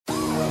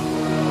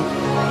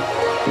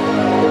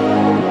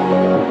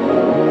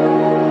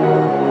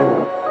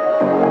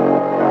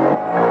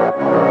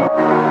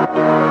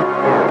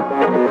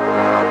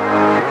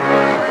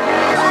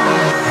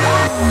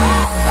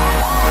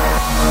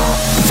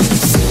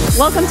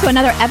Welcome to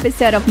another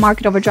episode of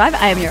Market Overdrive.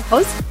 I am your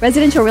host,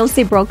 residential real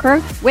estate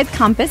broker with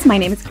Compass. My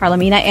name is Carla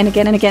Mina. And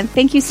again,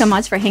 thank you so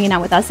much for hanging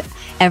out with us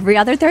every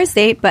other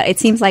Thursday. But it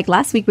seems like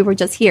last week we were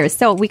just here.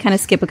 So we kind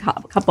of skip a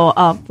couple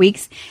of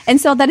weeks.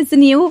 And so that is the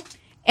new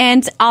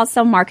and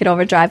awesome Market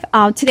Overdrive.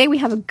 Today we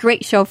have a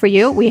great show for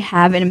you. We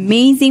have an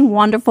amazing,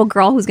 wonderful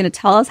girl who's going to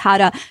tell us how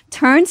to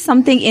turn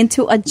something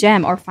into a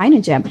gem or find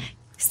a gem.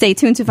 Stay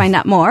tuned to find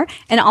out more.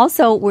 And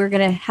also, we're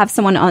going to have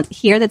someone on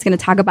here that's going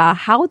to talk about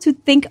how to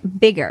think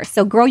bigger.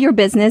 So grow your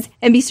business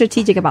and be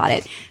strategic about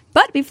it.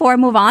 But before I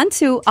move on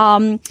to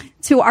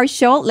our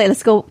show,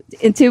 let's go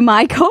into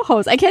my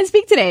co-host. I can't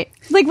speak today.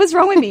 Like, what's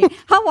wrong with me?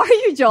 How are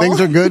you, Joel?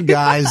 Things are good,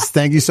 guys.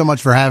 Thank you so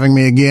much for having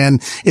me again.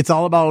 It's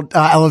all about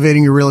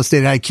elevating your real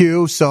estate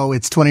IQ. So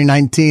it's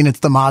 2019. It's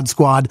the Mod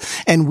Squad.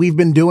 And we've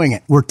been doing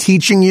it. We're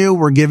teaching you.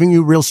 We're giving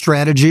you real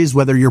strategies,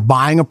 whether you're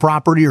buying a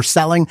property or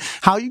selling,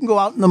 how you can go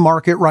out in the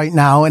market right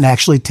now and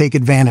actually take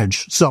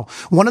advantage. So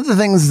one of the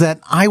things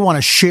that I want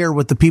to share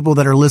with the people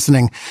that are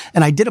listening,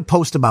 and I did a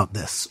post about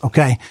this,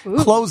 okay?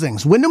 Closings.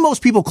 When do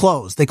most people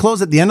close? They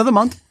close at the end of the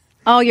month.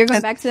 Oh, you're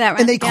going back to that, right?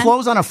 And they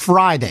close on a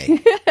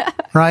Friday,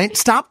 right?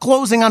 Stop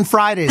closing on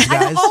Fridays,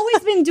 guys. I've always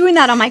been doing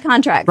that on my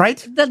contract. Right?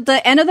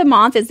 The end of the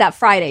month is that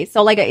Friday.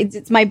 So like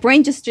it's my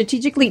brain just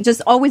strategically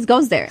just always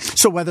goes there.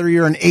 So whether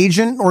you're an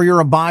agent or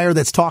you're a buyer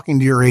that's talking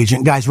to your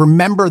agent, guys,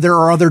 remember there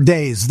are other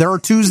days. There are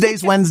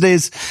Tuesdays,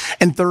 Wednesdays,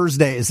 and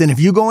Thursdays. And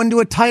if you go into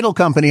a title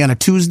company on a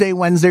Tuesday,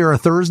 Wednesday, or a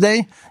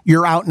Thursday,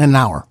 you're out in an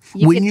hour.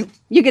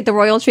 You get the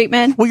royal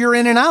treatment? Well, you're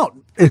in and out.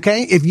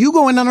 Okay. If you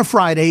go in on a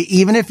Friday,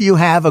 even if you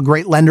have a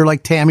great lender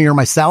like Tammy or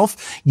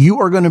myself, you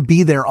are going to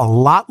be there a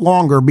lot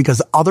longer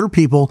because other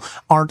people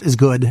aren't as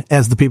good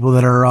as the people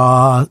that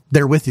are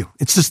there with you.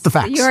 It's just the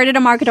facts. You heard it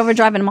on Market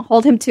Overdrive, and I'm going to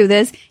hold him to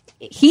this.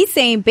 He's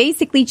saying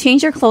basically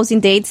change your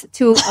closing dates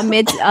to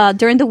a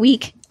during the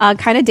week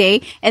kind of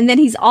day. And then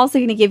he's also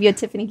going to give you a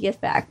Tiffany gift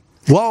bag.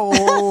 Whoa.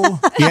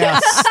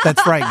 Yes,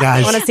 that's right,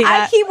 guys. I want to see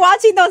that. I keep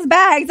watching those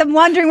bags. I'm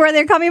wondering where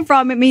they're coming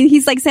from. I mean,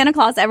 he's like Santa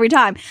Claus every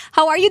time.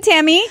 How are you,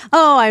 Tammy?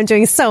 Oh, I'm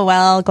doing so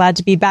well. Glad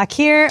to be back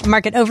here.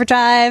 Market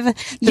Overdrive.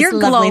 You're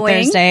lovely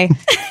glowing. Thursday.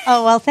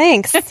 Oh, well,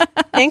 thanks.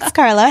 Thanks,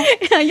 Carla.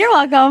 You're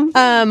welcome.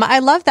 I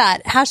love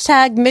that.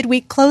 Hashtag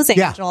midweek closing,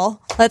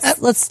 Joel.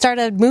 Let's start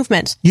a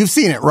movement. You've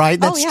seen it, right?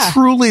 That's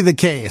truly the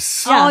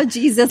case. Yeah. Oh,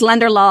 Jesus,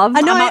 lender love.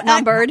 I'm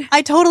outnumbered.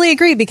 I totally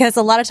agree because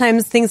a lot of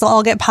times things will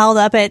all get piled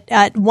up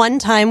at one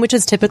time, which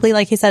is typically,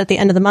 like you said, at the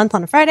end of the month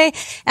on a Friday.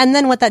 And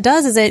then what that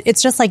does is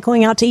it's just like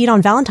going out to eat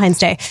on Valentine's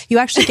Day. You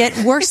actually get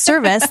worse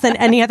service than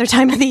any other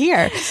time of the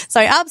year.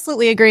 So I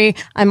absolutely agree.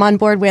 I'm on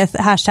board with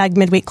hashtag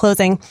midweek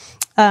closing.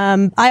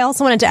 I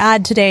also wanted to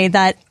add today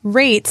that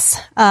rates,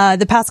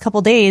 the past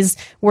couple days,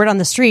 word on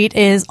the street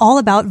is all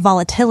about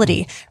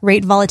volatility,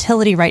 rate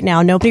volatility right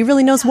now. Nobody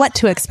really knows what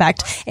to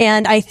expect.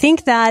 And I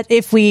think that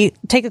if we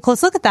take a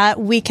close look at that,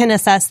 we can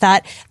assess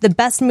that the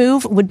best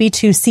move would be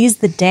to seize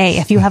the day.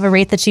 If you have a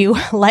rate that you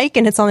like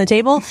and it's on the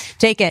table,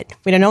 take it.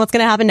 We don't know what's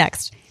going to happen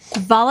next.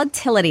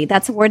 Volatility.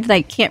 That's a word that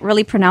I can't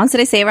really pronounce.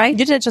 Did I say it right?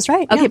 You did it just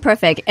right. Okay,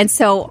 perfect. And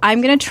so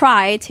I'm going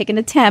to take an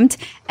attempt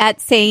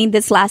at saying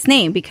this last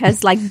name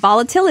because like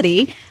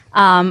volatility,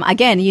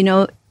 again, you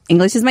know,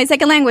 English is my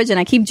second language and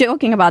I keep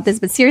joking about this,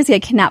 but seriously, I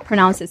cannot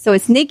pronounce it. So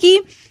it's Nikki.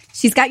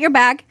 She's got your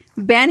back.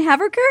 Van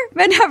Haverbeck.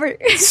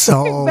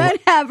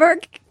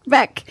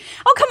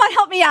 Oh, come on,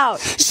 help me out.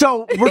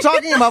 So we're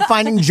talking about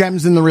finding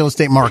gems in the real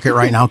estate market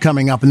right now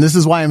coming up. And this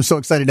is why I'm so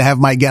excited to have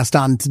my guest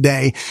on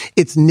today.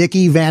 It's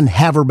Nikki Van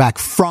Haverbeck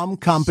from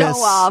Compass.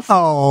 Show off.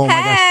 Oh, my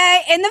gosh.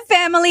 Hey, in the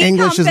family.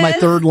 English Compass is my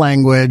third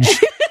language.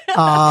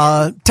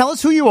 Tell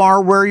us who you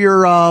are, where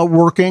you're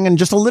working, and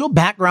just a little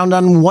background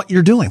on what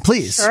you're doing,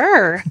 please.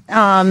 Sure.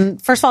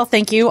 First of all,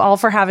 thank you all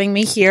for having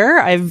me here.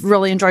 I've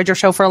really enjoyed your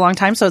show for a long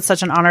time, so it's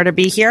such an honor to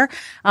be here.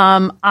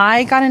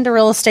 I got into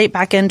real estate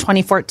back in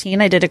 2014.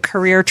 I did a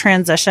career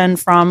transition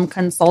from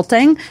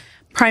consulting.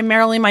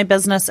 Primarily, my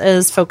business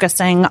is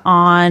focusing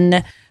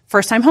on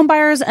first-time home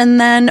buyers and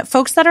then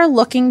folks that are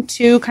looking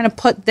to kind of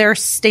put their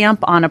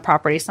stamp on a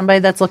property, somebody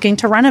that's looking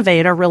to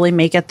renovate or really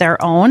make it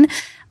their own.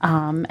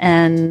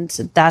 And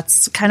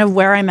that's kind of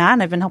where I'm at.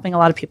 And I've been helping a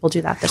lot of people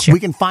do that this year. We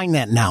can find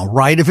that now,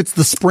 right? If it's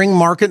the spring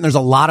market and there's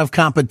a lot of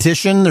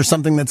competition, there's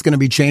something that's going to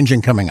be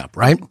changing coming up,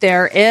 right?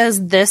 There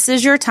is. This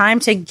is your time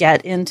to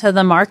get into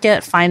the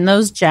market, find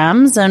those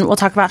gems, and we'll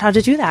talk about how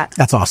to do that.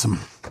 That's awesome.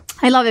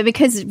 I love it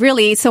because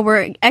really, so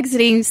we're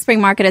exiting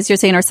spring market, as you're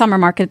saying, or summer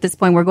market at this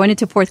point. We're going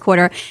into fourth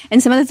quarter.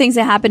 And some of the things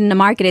that happen in the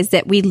market is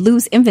that we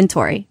lose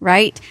inventory,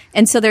 right?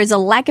 And so there's a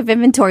lack of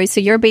inventory. So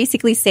you're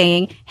basically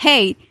saying,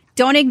 hey,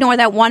 don't ignore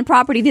that one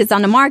property that's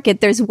on the market.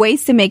 There's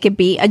ways to make it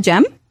be a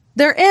gem.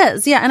 There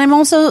is. Yeah. And I'm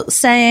also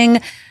saying,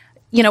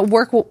 you know,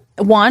 work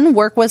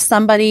with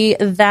somebody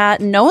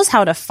that knows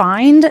how to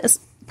find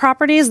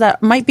properties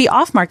that might be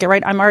off market,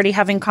 right? I'm already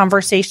having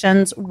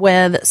conversations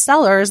with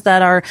sellers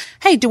that are,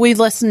 hey, do we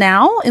list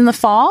now in the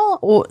fall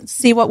or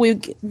see what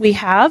we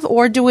have,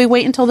 or do we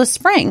wait until the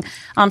spring?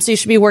 So you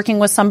should be working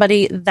with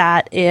somebody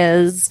that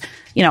is,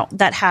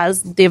 that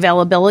has the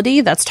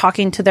availability, that's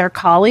talking to their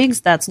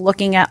colleagues, that's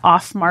looking at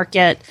off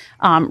market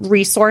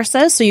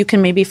resources, so you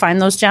can maybe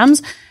find those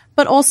gems.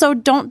 But also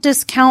don't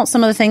discount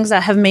some of the things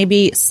that have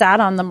maybe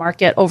sat on the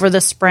market over the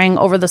spring,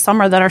 over the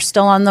summer, that are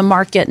still on the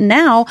market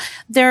now.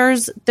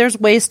 There's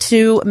ways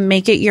to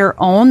make it your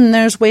own, and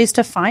there's ways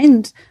to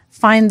find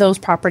those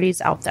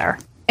properties out there.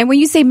 And when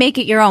you say make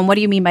it your own, what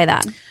do you mean by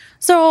that?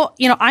 So,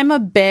 I'm a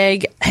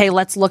big, hey,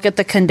 let's look at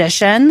the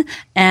condition,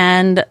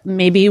 and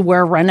maybe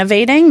we're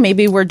renovating,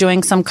 maybe we're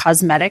doing some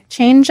cosmetic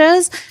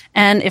changes.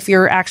 And if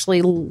you're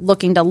actually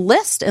looking to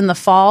list in the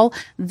fall,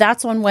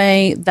 that's one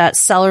way that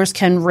sellers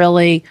can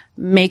really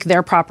make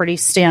their property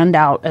stand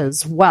out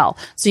as well.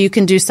 So you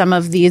can do some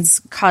of these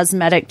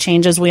cosmetic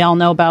changes. We all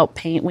know about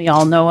paint. We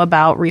all know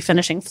about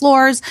refinishing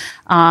floors.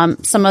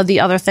 Some of the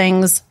other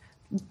things,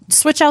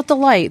 switch out the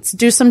lights,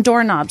 do some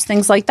doorknobs,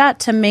 things like that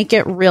to make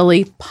it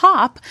really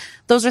pop.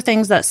 Those are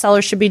things that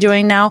sellers should be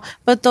doing now,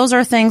 but those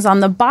are things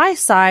on the buy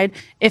side.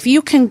 If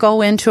you can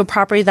go into a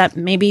property that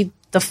maybe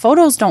the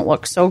photos don't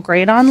look so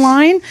great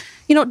online,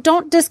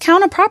 don't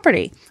discount a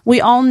property.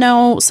 We all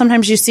know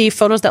sometimes you see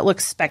photos that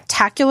look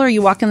spectacular.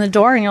 You walk in the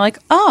door and you're like,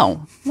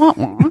 oh, wah,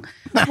 wah.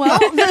 Well,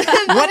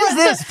 what is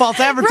this? False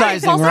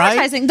advertising, right? False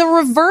advertising. The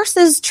reverse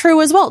is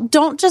true as well.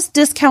 Don't just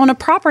discount a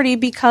property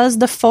because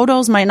the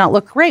photos might not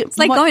look great. It's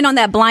like going on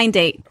that blind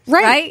date,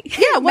 right?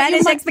 Yeah.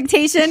 Manage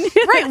expectation.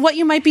 Right. What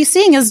you might be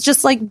seeing is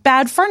just like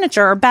bad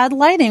furniture or bad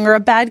lighting or a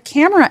bad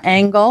camera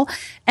angle.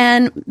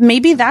 And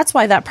maybe that's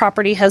why that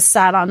property has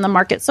sat on the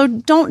market. So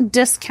don't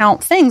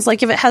discount things.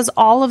 Like if it has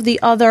all of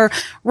the other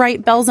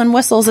right bells and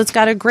whistles, it's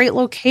got a great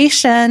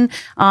location.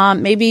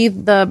 Maybe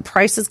the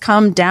prices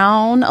come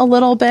down a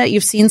little bit.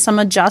 You've seen some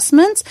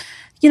adjustments.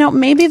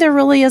 Maybe there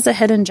really is a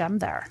hidden gem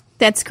there.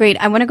 That's great.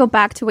 I want to go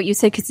back to what you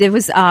said because it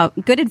was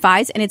good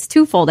advice, and it's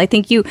twofold. I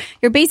think you're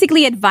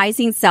basically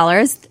advising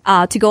sellers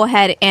to go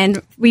ahead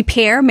and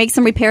make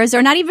some repairs,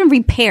 or not even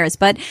repairs,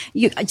 but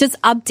you just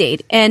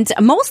update. And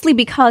mostly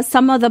because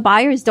some of the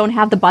buyers don't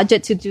have the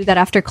budget to do that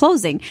after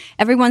closing.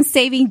 Everyone's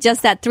saving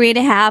just that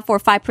 3.5% or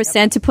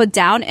 5% to put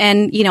down,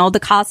 and the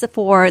cost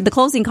for the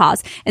closing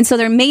costs. And so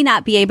they may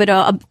not be able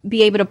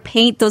to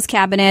paint those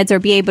cabinets or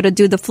be able to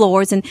do the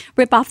floors and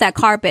rip off that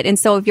carpet. And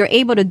so if you're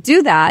able to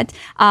do that,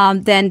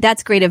 then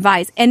that's great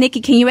advice. And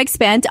Nikki, can you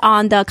expand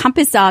on the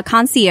Compass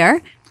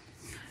Concierge?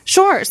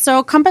 Sure.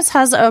 So Compass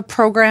has a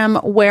program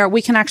where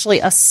we can actually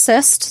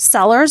assist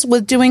sellers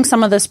with doing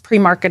some of this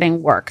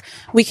pre-marketing work.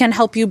 We can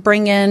help you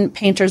bring in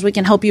painters. We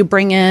can help you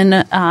bring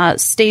in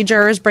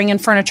stagers, bring in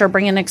furniture,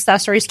 bring in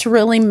accessories to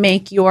really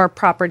make your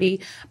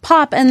property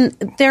pop. And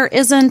there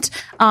isn't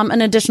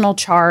an additional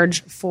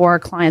charge for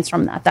clients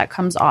from that. That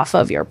comes off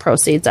of your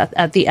proceeds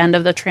at the end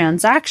of the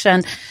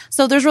transaction.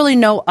 So there's really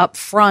no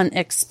upfront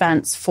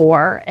expense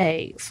for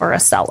a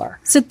seller.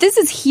 So this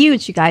is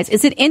huge, you guys.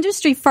 It's an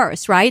industry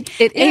first, right?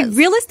 It is. A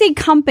real estate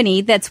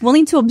company that's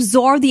willing to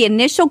absorb the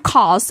initial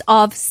cost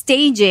of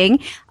staging,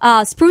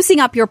 sprucing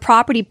up your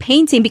property,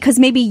 painting, because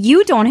maybe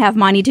you don't have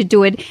money to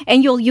do it,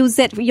 and you'll use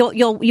it.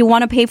 You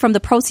want to pay from the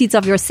proceeds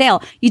of your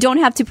sale. You don't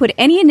have to put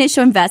any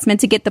initial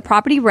investment to get the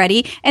property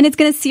ready, and it's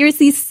going to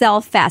seriously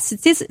sell fast.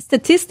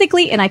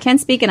 Statistically, and I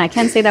can't speak and I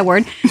can't say that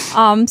word.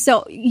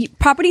 So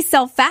properties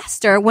sell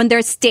faster when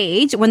they're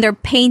staged, when they're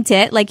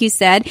painted, like you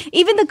said.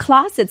 Even the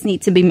closets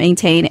need to be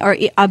maintained or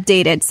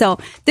updated. So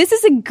this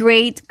is a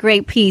great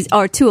piece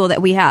or tool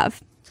that we have.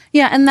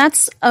 Yeah, and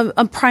that's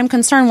a prime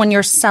concern when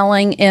you're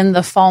selling in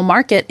the fall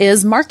market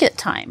is market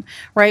time,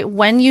 right?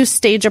 When you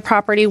stage a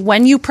property,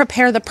 when you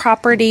prepare the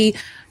property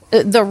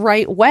the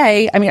right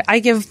way. I mean, I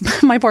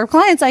give my poor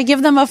clients, I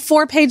give them a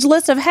 4-page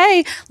list of,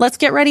 hey, let's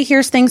get ready.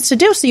 Here's things to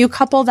do. So you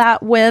couple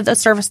that with a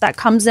service that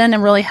comes in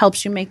and really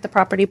helps you make the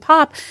property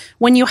pop.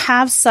 When you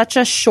have such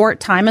a short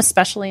time,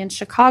 especially in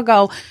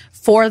Chicago,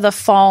 for the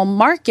fall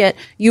market,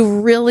 you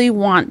really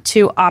want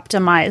to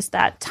optimize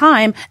that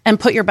time and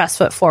put your best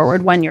foot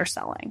forward when you're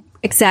selling.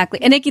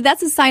 Exactly. And Nikki,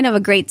 that's a sign of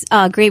a great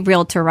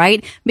realtor,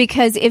 right?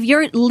 Because if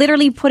you're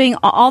literally putting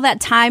all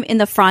that time in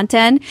the front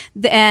end,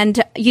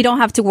 and you don't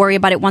have to worry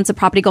about it once a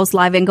property goes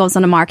live and goes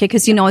on the market,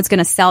 because you know it's going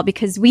to sell,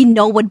 because we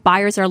know what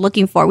buyers are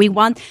looking for.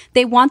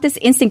 They want this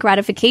instant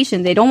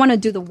gratification. They don't want to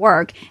do the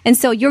work. And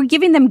so you're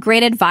giving them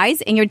great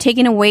advice, and you're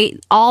taking away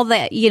all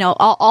the,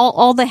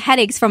 all the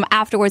headaches from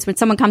afterwards when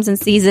someone comes and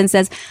sees and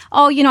says,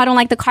 oh, I don't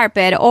like the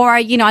carpet, or,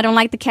 I don't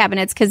like the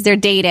cabinets because they're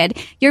dated.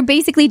 You're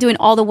basically doing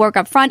all the work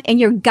up front, and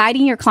you're guiding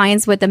your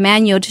clients with the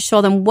manual to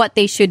show them what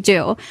they should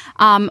do.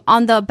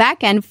 On the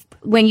back end,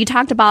 when you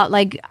talked about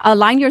like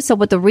align yourself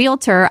with the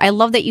realtor, I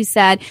love that you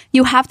said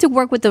you have to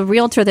work with the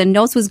realtor that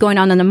knows what's going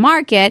on in the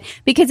market,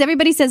 because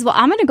everybody says, well,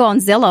 I'm going to go on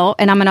Zillow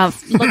and I'm going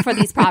to look for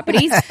these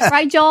properties.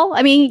 Right, Joel?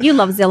 I mean, you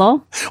love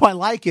Zillow. Well, I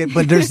like it,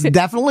 but there's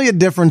definitely a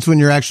difference when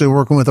you're actually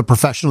working with a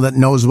professional that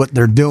knows what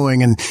they're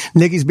doing. And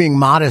Nikki's being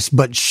modest,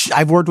 but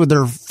I've worked with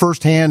her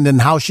firsthand and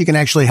how she can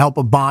actually help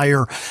a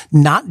buyer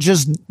not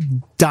just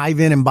dive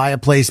in and buy a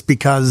place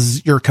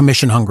because you're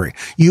commission hungry.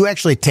 You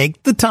actually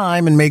take the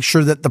time and make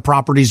sure that the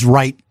property's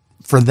right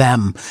for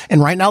them.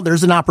 And right now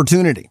there's an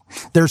opportunity.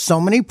 There's so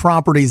many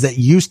properties that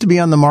used to be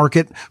on the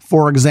market,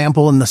 for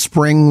example, in the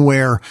spring,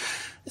 where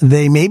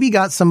they maybe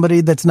got somebody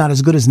that's not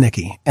as good as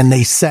Nikki. And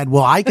they said,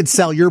 well, I could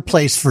sell your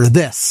place for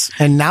this.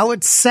 And now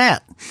it's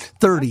set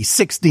 30,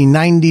 60,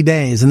 90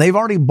 days. And they've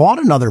already bought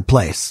another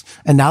place.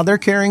 And now they're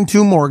carrying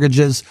 2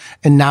 mortgages.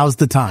 And now's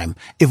the time.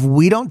 If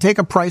we don't take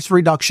a price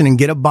reduction and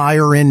get a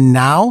buyer in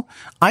now,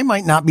 I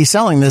might not be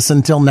selling this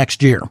until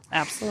next year.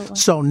 Absolutely.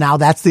 So now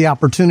that's the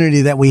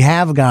opportunity that we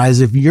have,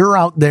 guys. If you're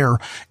out there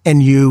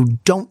and you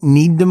don't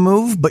need to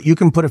move, but you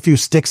can put a few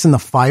sticks in the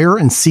fire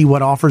and see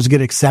what offers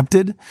get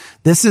accepted,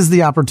 this is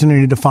the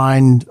opportunity to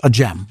find a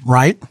gem,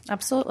 right?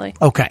 Absolutely.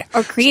 Okay.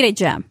 Or create a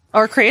gem.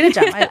 Or create a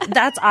gem.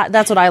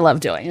 That's what I love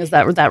doing, is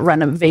that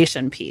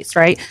renovation piece,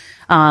 right?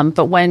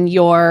 But when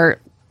you're,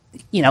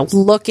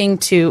 looking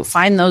to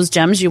find those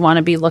gems, you want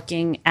to be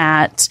looking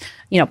at,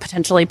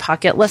 potentially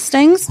pocket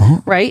listings,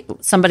 right?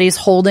 Somebody's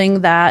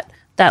holding that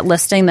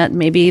listing that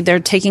maybe they're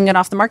taking it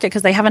off the market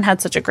because they haven't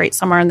had such a great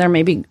summer and they're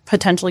maybe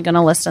potentially going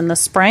to list in the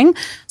spring.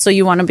 So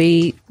you want to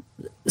be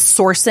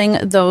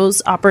sourcing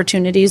those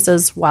opportunities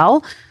as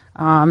well.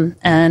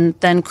 And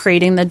then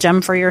creating the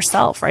gem for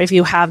yourself, right? If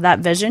you have that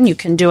vision, you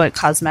can do it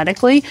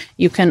cosmetically.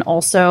 You can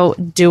also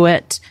do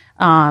it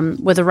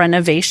with a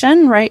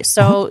renovation, right?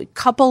 So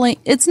coupling,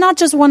 it's not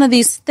just one of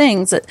these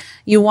things. That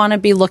you want to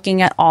be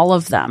looking at all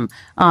of them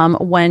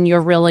when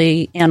you're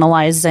really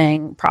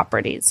analyzing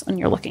properties and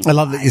you're looking. I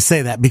love that you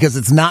say that, because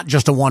it's not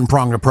just a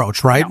one-pronged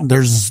approach, right? No.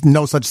 There's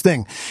no such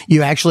thing.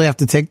 You actually have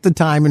to take the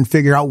time and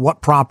figure out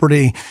what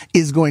property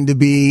is going to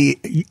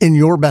be in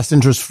your best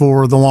interest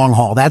for the long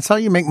haul. That's how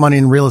you make money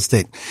in real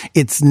estate.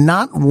 It's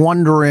not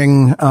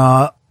wondering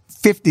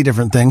 50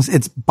 different things.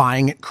 It's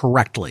buying it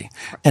correctly.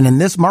 And in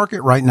this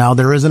market right now,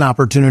 there is an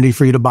opportunity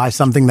for you to buy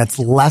something that's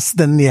less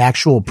than the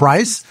actual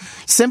price,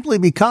 simply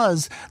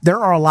because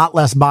there are a lot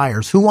less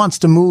buyers. Who wants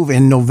to move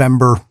in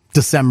November,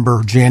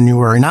 December,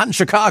 January? Not in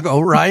Chicago,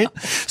 right?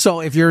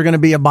 So if you're going to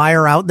be a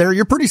buyer out there,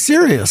 you're pretty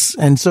serious.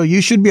 And so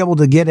you should be able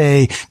to get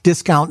a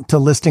discount to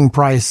listing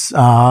price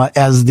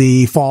as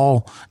the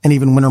fall and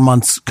even winter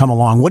months come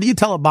along. What do you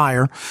tell a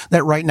buyer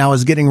that right now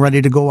is getting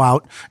ready to go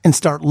out and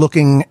start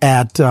looking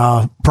at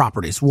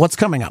properties? What's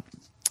coming up?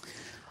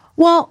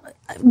 Well,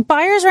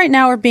 buyers right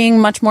now are being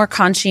much more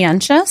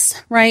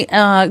conscientious, right?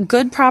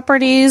 Good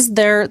properties,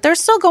 they're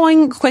still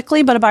going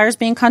quickly, but a buyer's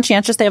being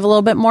conscientious. They have a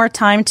little bit more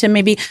time to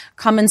maybe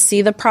come and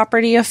see the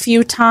property a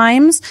few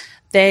times.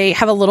 They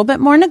have a little bit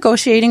more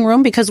negotiating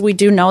room, because we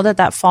do know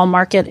that fall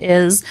market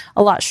is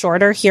a lot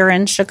shorter here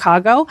in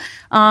Chicago.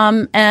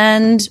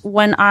 And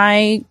when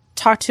I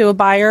talk to a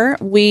buyer,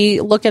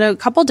 we look at a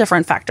couple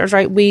different factors,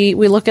 right? We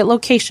look at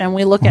location.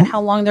 We look at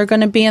how long they're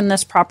going to be in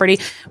this property.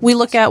 We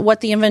look at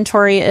what the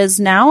inventory is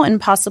now and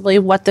possibly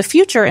what the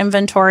future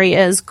inventory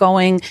is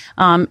going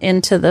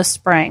into the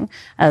spring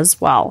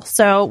as well.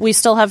 So we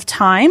still have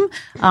time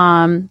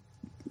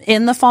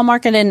in the fall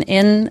market and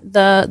in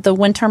the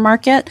winter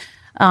market.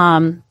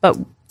 But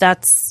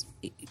that's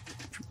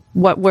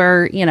what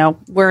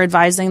we're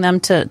advising them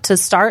to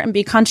start and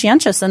be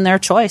conscientious in their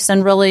choice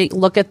and really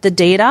look at the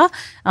data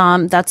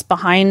that's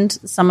behind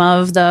some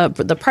of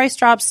the price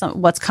drops,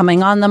 what's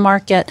coming on the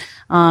market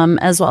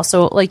as well.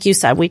 So like you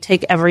said, we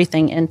take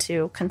everything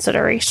into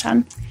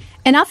consideration.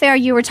 And off air,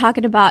 you were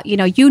talking about,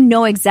 you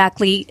know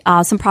exactly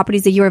some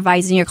properties that you're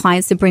advising your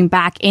clients to bring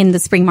back in the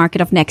spring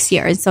market of next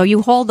year. And so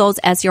you hold those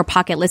as your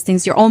pocket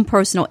listings, your own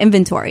personal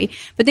inventory.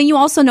 But then you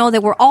also know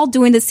that we're all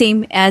doing the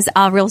same as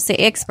real estate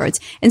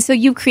experts. And so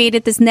you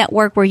created this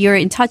network where you're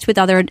in touch with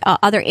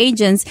other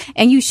agents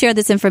and you share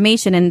this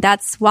information. And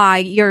that's why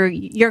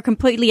you're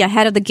completely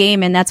ahead of the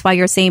game. And that's why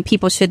you're saying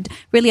people should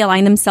really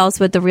align themselves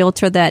with the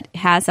realtor that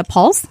has a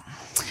pulse.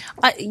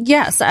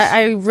 Yes,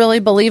 I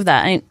really believe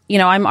that.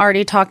 I'm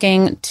already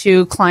talking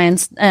to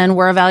clients and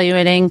we're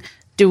evaluating,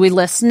 do we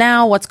list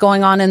now? What's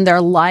going on in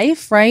their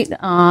life, right?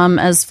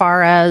 As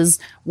far as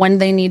when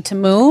they need to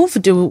move,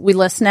 do we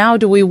list now?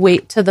 Do we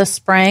wait to the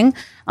spring?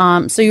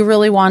 So you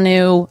really want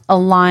to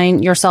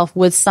align yourself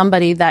with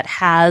somebody that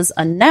has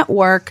a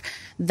network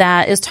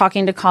that is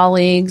talking to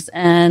colleagues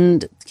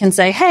and can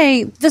say,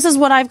 hey, this is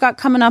what I've got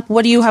coming up.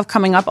 What do you have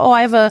coming up? Oh,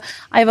 I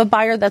have a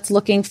buyer that's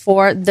looking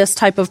for this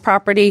type of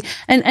property.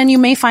 And you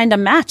may find a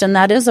match. And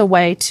that is a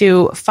way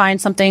to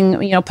find something,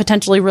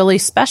 potentially really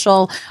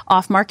special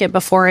off market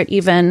before it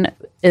even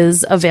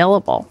is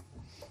available.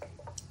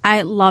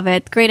 I love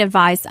it. Great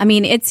advice. I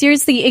mean, it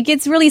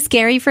gets really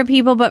scary for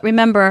people, but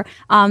remember,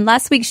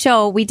 last week's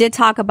show, we did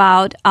talk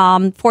about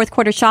fourth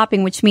quarter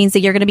shopping, which means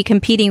that you're going to be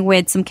competing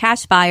with some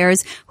cash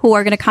buyers who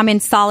are going to come in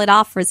solid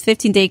offers,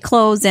 15-day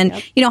close. And,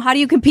 how do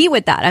you compete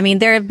with that? I mean,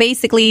 they're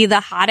basically the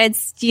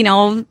hottest,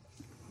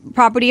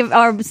 property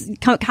or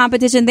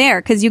competition there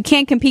because you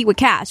can't compete with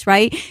cash,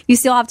 right? You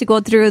still have to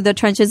go through the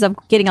trenches of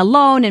getting a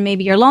loan and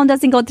maybe your loan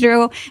doesn't go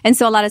through. And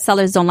so a lot of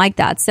sellers don't like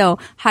that. So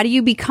how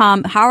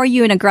are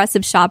you an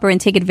aggressive shopper and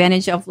take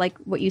advantage of like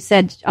what you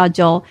said,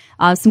 Joel,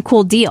 some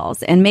cool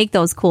deals and make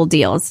those cool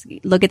deals?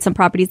 Look at some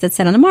properties that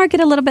sit on the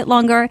market a little bit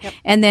longer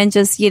and then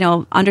just,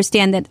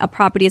 understand that a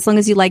property, as long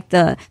as you like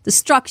the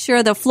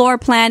structure, the floor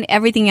plan,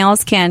 everything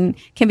else can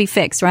be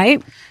fixed,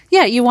 right?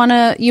 Yeah, you want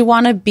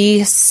to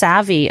be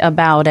savvy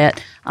about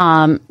it.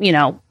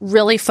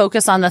 Really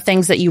focus on the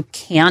things that you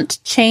can't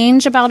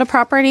change about a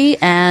property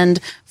and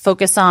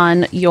focus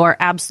on your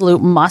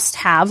absolute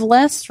must-have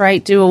list,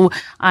 right?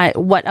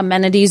 What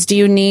amenities do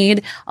you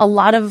need? A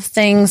lot of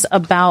things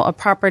about a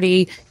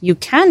property you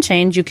can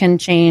change. You can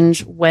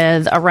change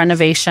with a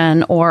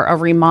renovation or a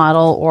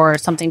remodel or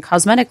something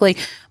cosmetically,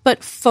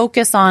 but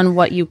focus on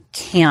what you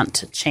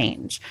can't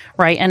change,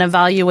 right? And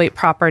evaluate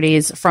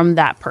properties from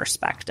that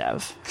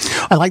perspective.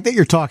 I like that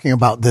you're talking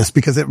about this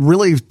because it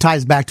really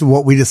ties back to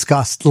what we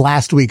discussed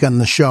last week on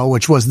the show,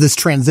 which was this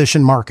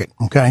transition market.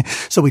 Okay.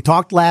 So we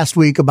talked last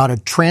week about a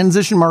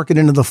transition market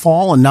into the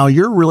fall. And now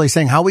you're really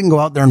saying how we can go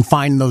out there and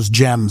find those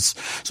gems.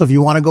 So if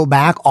you want to go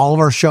back, all of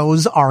our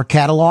shows are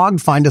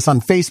cataloged. Find us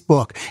on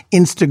Facebook,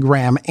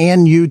 Instagram,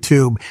 and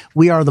YouTube.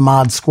 We are the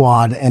Mod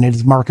Squad and it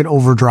is Market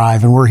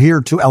Overdrive. And we're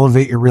here to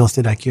elevate your real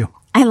estate IQ.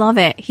 I love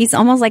it. He's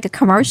almost like a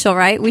commercial,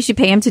 right? We should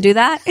pay him to do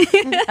that.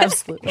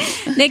 Absolutely.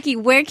 Nikki,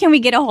 where can we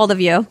get a hold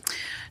of you?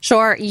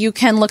 Sure. You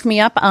can look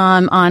me up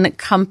on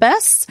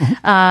Compass.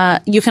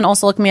 You can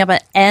also look me up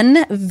at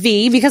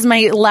NV because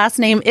my last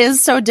name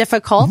is so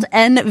difficult,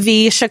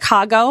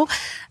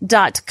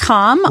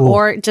 nvchicago.com,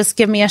 or just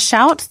give me a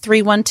shout,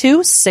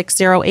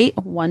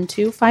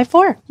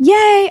 312-608-1254.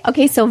 Yay.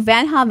 Okay, so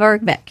Van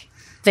Haverbeck.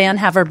 Van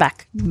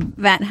Haverbeck.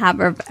 Van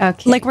Haverbeck.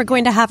 Okay. Like we're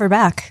going to have her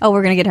back. Oh,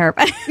 we're going to get her.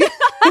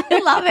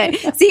 I love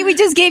it. See, we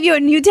just gave you a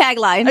new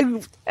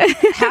tagline.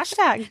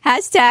 Hashtag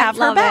have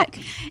her back.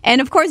 It. And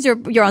of course,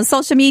 you're on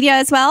social media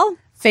as well.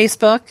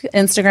 Facebook,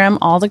 Instagram,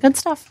 all the good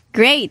stuff.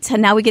 Great.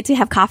 And now we get to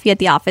have coffee at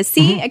the office.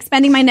 See,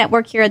 expanding my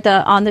network here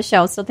on the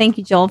show. So thank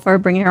you, Joel, for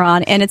bringing her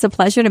on. And it's a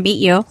pleasure to meet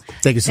you.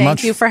 Thank you so much.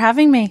 Thank you for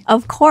having me.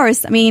 Of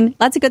course. I mean,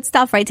 lots of good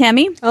stuff, right,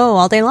 Tammy? Oh,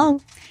 all day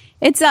long.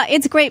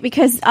 It's great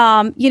because,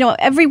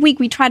 every week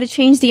we try to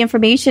change the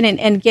information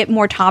and get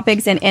more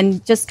topics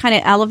and just kind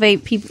of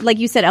elevate people, like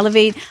you said,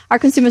 elevate our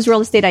consumers' real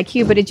estate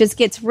IQ, but it just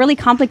gets really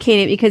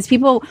complicated because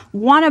people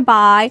want to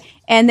buy.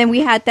 And then we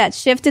had that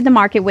shift in the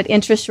market with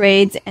interest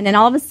rates. And then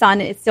all of a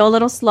sudden, it's still a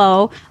little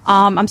slow.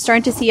 I'm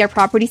starting to see our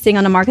property staying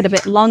on the market a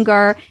bit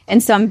longer.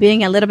 And so I'm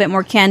being a little bit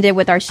more candid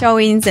with our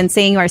showings and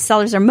saying our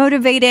sellers are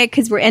motivated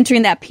because we're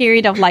entering that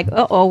period of like,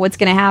 what's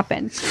going to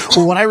happen?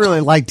 Well, what I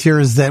really liked here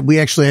is that we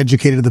actually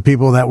educated the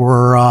people that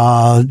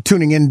were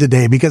tuning in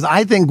today because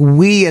I think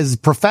we as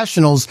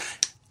professionals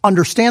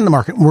understand the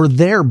market. We're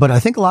there, but I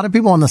think a lot of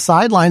people on the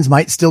sidelines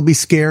might still be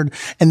scared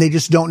and they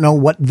just don't know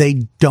what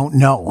they don't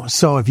know.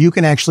 So if you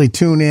can actually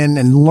tune in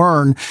and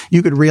learn,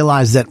 you could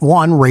realize that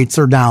one, rates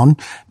are down.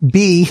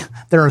 B,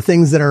 there are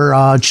things that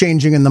are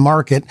changing in the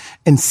market.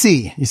 And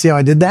C, you see how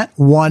I did that?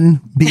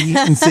 1, B,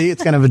 and C.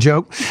 It's kind of a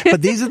joke,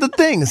 but these are the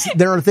things.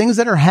 There are things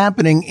that are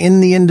happening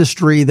in the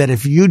industry that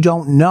if you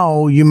don't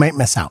know, you might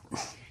miss out.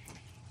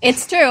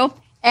 It's true.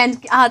 And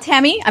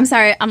Tammy, I'm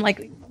sorry, I'm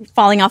like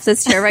falling off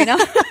this chair right now.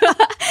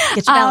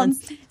 Get your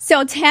balance.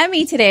 So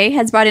Tammy today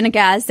has brought in a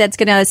guest that's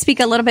going to speak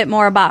a little bit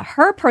more about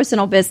her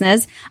personal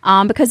business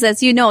because,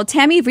 as you know,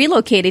 Tammy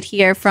relocated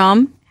here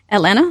from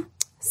Atlanta.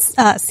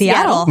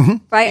 Seattle.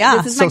 Right?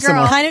 Yeah. This is my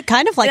girl.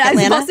 Kind of like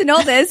Atlanta. I'm supposed to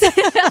know this.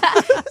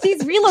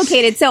 She's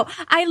relocated. So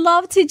I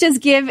love to just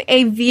give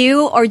a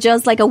view or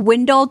just like a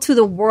window to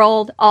the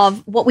world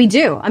of what we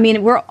do. I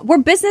mean, we're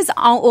business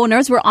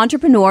owners. We're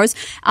entrepreneurs.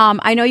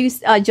 I know you,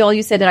 Joel,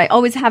 you said that I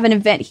always have an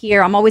event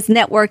here. I'm always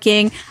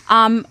networking.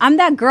 I'm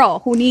that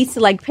girl who needs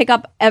to like pick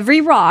up every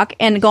rock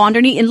and go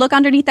underneath and look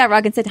underneath that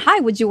rock and say,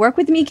 hi, would you work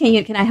with me?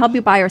 Can I help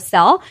you buy or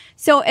sell?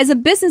 So as a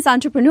business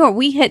entrepreneur,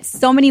 we hit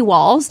so many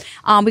walls.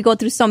 We go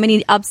through so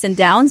many ups and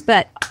downs,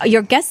 but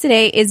your guest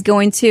today is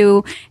going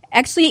to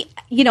actually,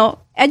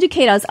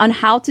 educate us on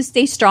how to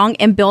stay strong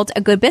and build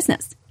a good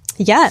business.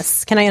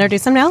 Yes. Can I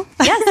introduce him now?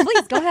 Yes,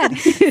 please. Go ahead.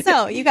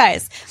 So you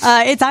guys,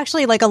 it's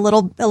actually like a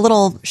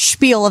little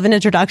spiel of an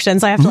introduction.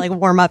 So I have to like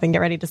warm up and get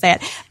ready to say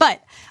it. But,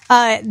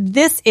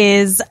 this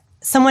is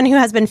someone who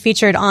has been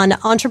featured on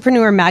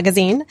Entrepreneur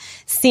Magazine,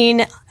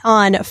 seen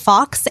on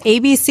Fox,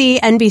 ABC,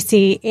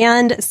 NBC,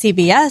 and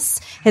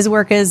CBS. His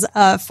work is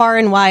far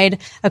and wide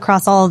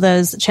across all of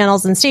those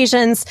channels and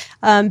stations.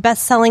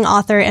 Best-selling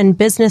author and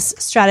business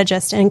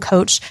strategist and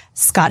coach,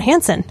 Scott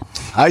Hanson.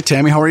 Hi,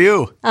 Tammy. How are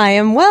you? I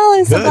am well.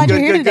 I'm so glad you're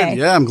here today. Good.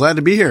 Yeah, I'm glad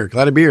to be here.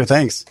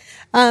 Thanks.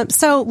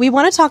 So we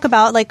want to talk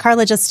about, like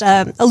Carla just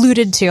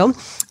alluded to,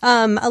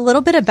 a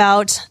little bit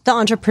about the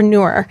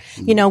entrepreneur.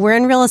 You know, we're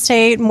in real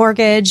estate,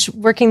 mortgage,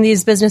 working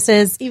these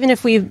businesses. Even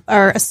if we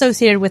are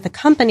associated with a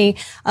company,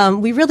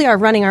 we really are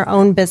running our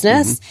own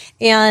business.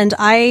 And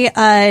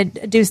I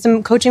do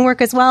some coaching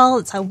work as well.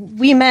 It's how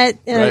we met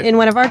in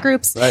one of our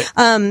groups.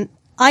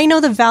 I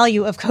know the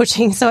value of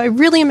coaching, so I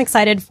really am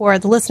excited for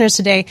the listeners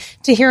today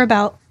to hear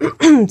about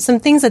some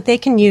things that they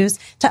can use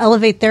to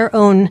elevate their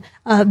own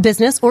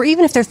business, or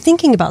even if they're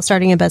thinking about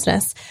starting a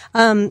business.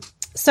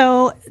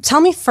 So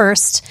tell me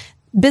first,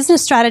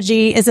 business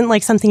strategy isn't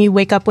like something you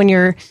wake up when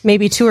you're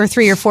maybe 2 or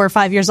 3 or 4 or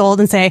 5 years old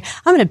and say,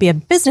 I'm going to be a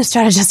business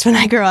strategist when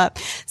I grow up.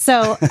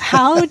 So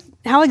how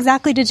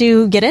exactly did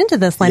you get into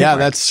this line of work?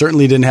 That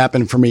certainly didn't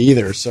happen for me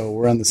either. So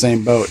we're on the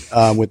same boat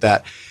with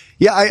that.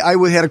 Yeah, I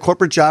had a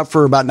corporate job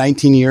for about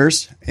 19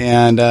 years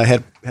and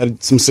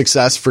had some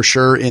success for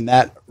sure in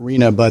that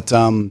arena. But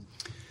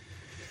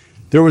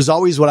there was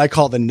always what I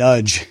call the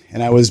nudge,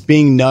 and I was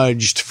being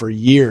nudged for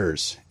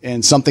years.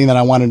 And something that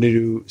I wanted to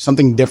do,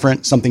 something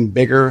different, something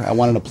bigger. I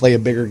wanted to play a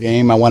bigger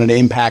game. I wanted to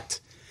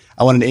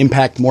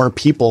impact more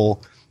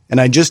people,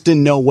 and I just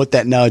didn't know what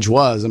that nudge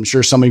was. I'm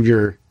sure some of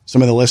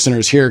the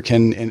listeners here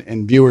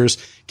and viewers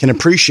can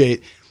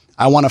appreciate.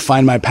 I want to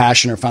find my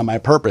passion or find my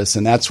purpose.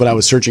 And that's what I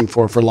was searching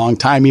for a long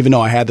time, even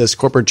though I had this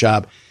corporate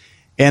job.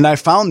 And I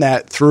found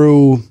that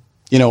through,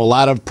 a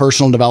lot of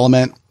personal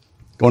development,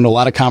 going to a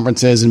lot of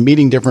conferences and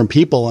meeting different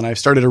people. And I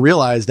started to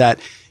realize that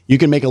you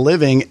can make a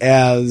living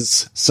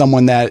as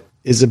someone that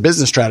is a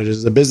business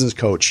strategist, a business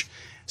coach.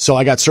 So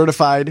I got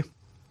certified,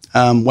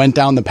 went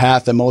down the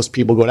path that most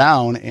people go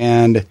down.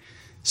 And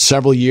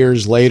several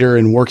years later,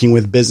 and working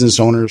with business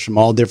owners from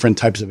all different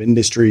types of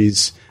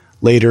industries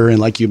later, and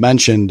like you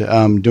mentioned,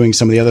 doing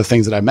some of the other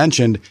things that I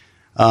mentioned,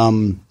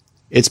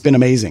 it's been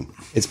amazing.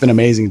 It's been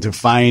amazing to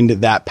find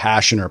that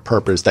passion or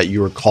purpose that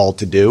you were called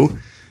to do,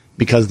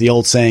 because the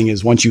old saying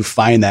is, once you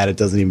find that, it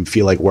doesn't even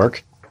feel like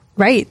work.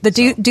 Right.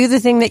 Do the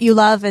thing that you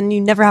love, and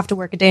you never have to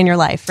work a day in your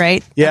life,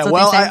 right? Yeah.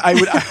 Well, I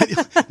would.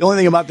 The only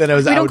thing about that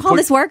is we don't call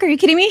this work. Are you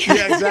kidding me?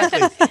 Yeah,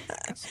 exactly.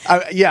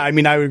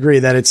 I would agree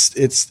that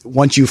it's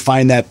once you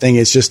find that thing,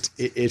 it's just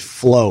it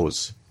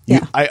flows.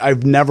 Yeah.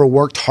 I've never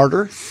worked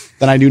harder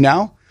than I do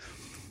now,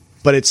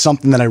 but it's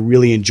something that I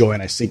really enjoy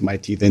and I sink my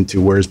teeth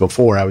into, whereas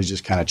before I was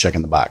just kind of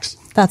checking the box.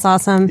 That's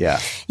awesome. Yeah.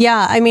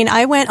 Yeah. I mean,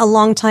 I went a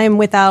long time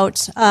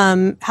without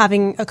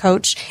having a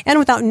coach and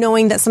without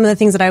knowing that some of the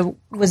things that I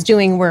was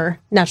doing were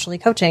naturally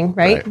coaching,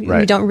 right?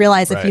 You don't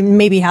realize if you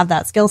maybe have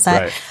that skill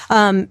set.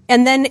 And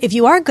then if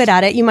you are good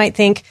at it, you might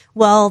think,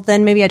 well,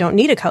 then maybe I don't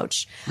need a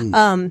coach.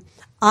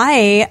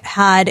 I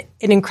had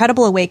an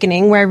incredible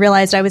awakening where I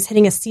realized I was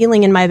hitting a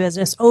ceiling in my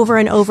business over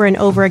and over and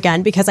over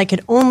again, because I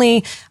could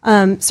only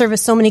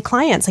service so many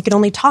clients. I could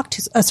only talk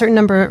to a certain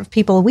number of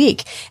people a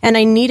week. And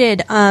I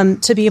needed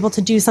to be able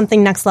to do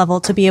something next level,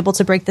 to be able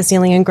to break the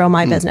ceiling and grow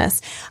my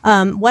business.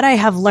 What I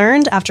have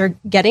learned after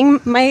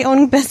getting my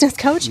own business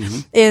coach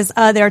is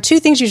there are 2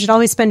 things you should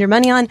always spend your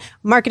money on: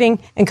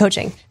 marketing and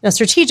coaching. Now,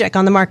 strategic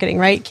on the marketing,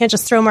 right? You can't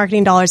just throw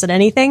marketing dollars at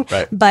anything.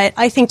 Right. But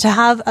I think to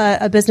have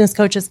a business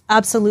coach is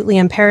absolutely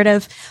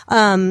imperative.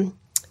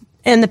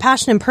 And the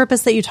passion and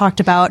purpose that you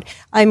talked about,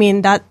 I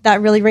mean,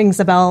 that really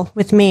rings a bell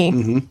with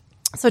me.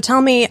 So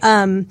tell me,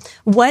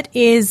 what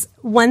is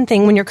one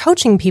thing when you're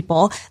coaching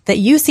people that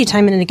you see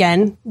time and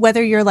again,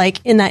 whether you're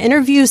like in that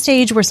interview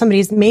stage where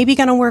somebody's maybe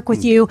going to work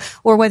with you,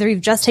 or whether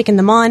you've just taken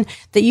them on,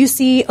 that you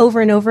see over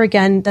and over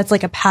again that's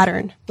like a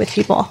pattern with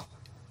people?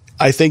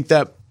 I think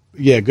that,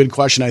 good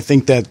question. I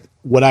think that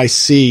what I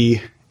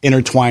see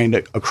intertwined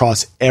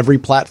across every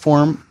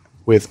platform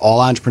with all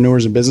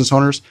entrepreneurs and business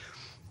owners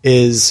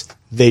is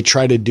they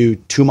try to do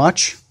too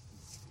much,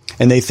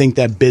 and they think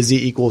that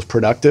busy equals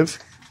productive.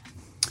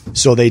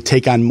 So they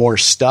take on more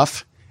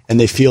stuff, and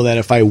they feel that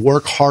if I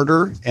work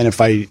harder and if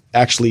I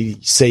actually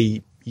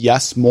say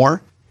yes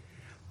more,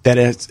 that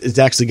it's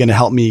actually going to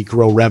help me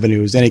grow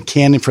revenues. And it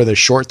can for the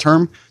short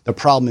term. The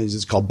problem is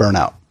it's called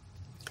burnout.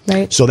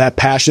 Right. So that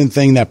passion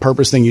thing, that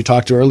purpose thing you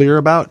talked earlier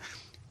about,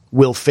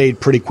 will fade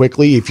pretty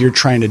quickly if you're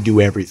trying to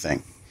do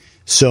everything.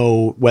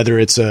 So whether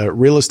it's a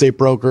real estate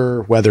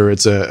broker, whether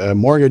it's a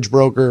mortgage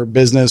broker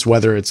business,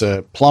 whether it's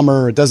a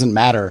plumber, it doesn't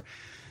matter.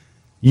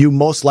 You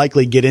most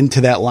likely get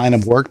into that line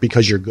of work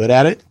because you're good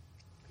at it.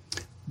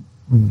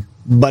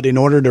 But in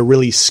order to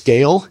really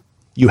scale,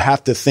 you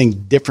have to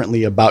think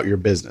differently about your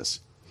business.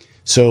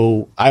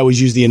 So I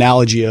always use the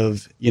analogy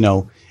of,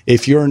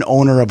 if you're an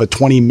owner of a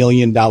 $20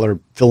 million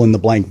fill in the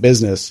blank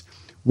business,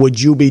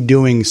 would you be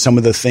doing some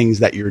of the things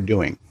that you're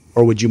doing,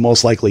 or would you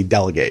most likely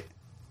delegate?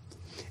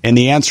 And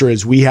the answer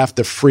is we have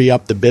to free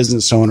up the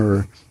business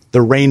owner,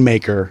 the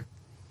rainmaker,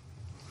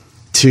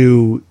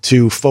 to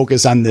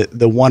focus on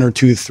the 1 or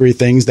 2, 3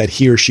 things that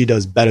he or she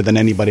does better than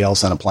anybody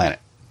else on the planet.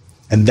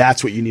 And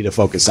that's what you need to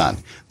focus on.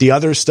 The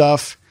other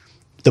stuff,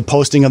 the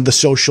posting of the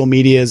social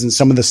medias and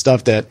some of the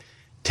stuff that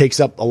takes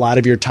up a lot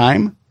of your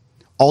time,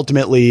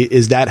 ultimately,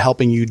 is that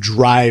helping you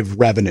drive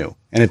revenue?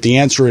 And if the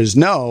answer is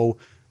no,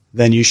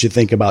 then you should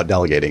think about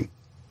delegating.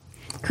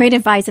 Great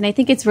advice. And I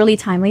think it's really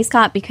timely,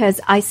 Scott,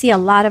 because I see a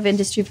lot of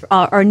industry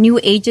or new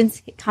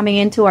agents coming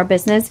into our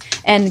business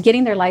and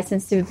getting their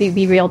license to be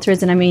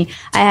realtors. And I mean,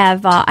 I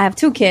have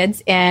 2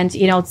 kids, and,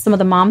 you know, some of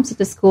the moms at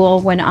the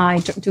school, when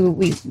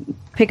we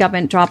pick up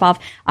and drop off,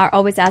 are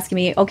always asking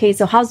me, okay,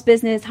 so how's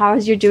business? How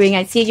is you doing?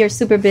 I see you're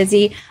super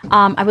busy.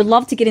 I would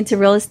love to get into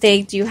real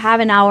estate. Do you have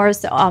an hour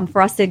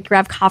for us to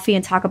grab coffee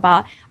and talk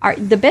about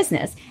the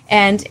business?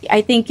 And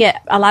I think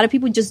a lot of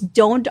people just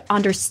don't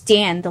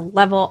understand the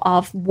level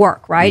of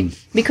work, right?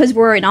 Because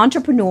we're an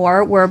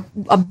entrepreneur, we're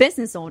a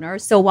business owner.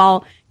 So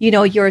while, you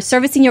know, you're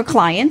servicing your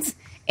clients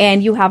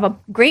and you have a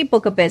great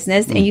book of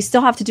business, and you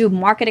still have to do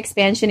market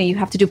expansion, and you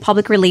have to do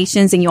public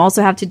relations, and you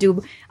also have to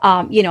do,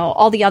 you know,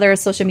 all the other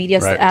social media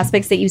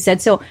aspects that you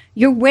said. So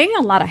you're wearing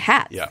a lot of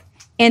hats. Yeah.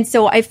 And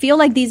so I feel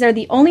like these are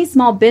the only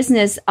small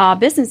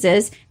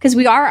businesses, because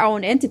we are our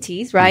own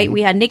entities, right?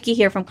 We had Nikki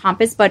here from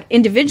Compass, but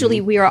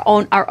individually we are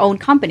our own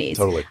companies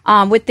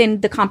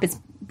within the Compass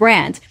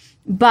brand.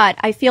 But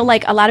I feel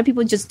like a lot of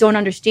people just don't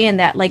understand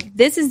that, like,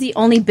 this is the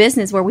only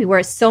business where we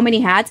wear so many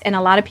hats, and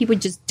a lot of people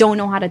just don't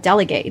know how to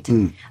delegate.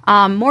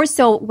 More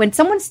so when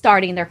someone's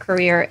starting their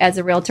career as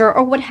a realtor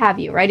or what have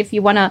you, right? If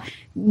you want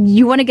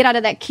to get out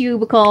of that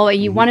cubicle,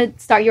 and you want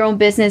to start your own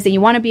business, and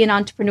you want to be an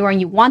entrepreneur, and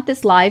you want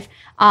this life,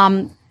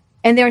 and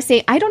they're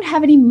saying, I don't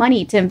have any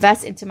money to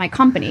invest into my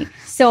company,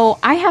 so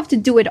I have to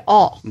do it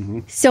all.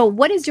 So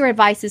what is your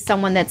advice to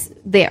someone that's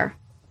there?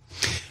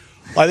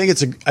 Well, I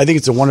think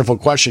it's a wonderful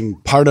question.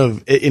 Part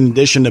of, in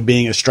addition to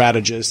being a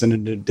strategist and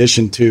in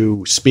addition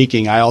to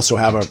speaking, I also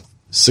have a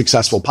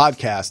successful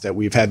podcast that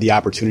we've had the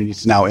opportunity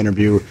to now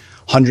interview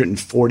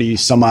 140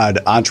 some odd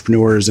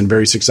entrepreneurs and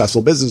very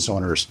successful business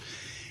owners.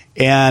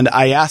 And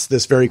I asked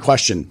this very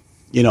question,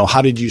 you know,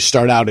 how did you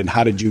start out, and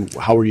how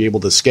were you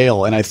able to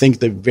scale? And I think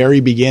the very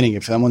beginning,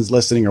 if someone's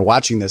listening or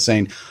watching this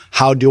saying,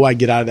 how do I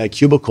get out of that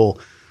cubicle?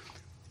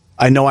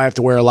 I know I have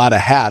to wear a lot of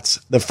hats.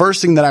 The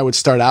first thing that I would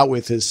start out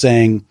with is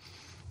saying,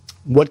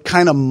 what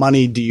kind of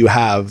money do you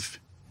have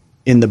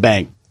in the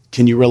bank?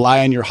 Can you rely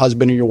on your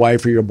husband or your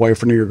wife or your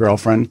boyfriend or your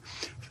girlfriend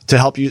to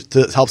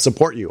help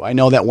support you? I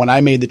know that when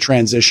I made the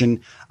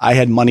transition, I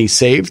had money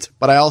saved,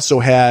 but I also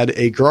had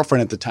a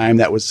girlfriend at the time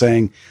that was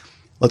saying,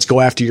 let's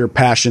go after your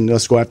passion.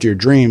 Let's go after your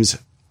dreams.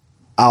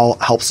 I'll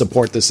help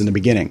support this in the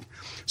beginning.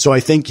 So I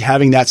think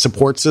having that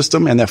support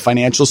system and that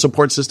financial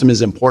support system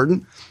is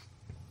important.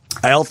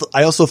 I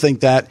also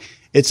think that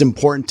it's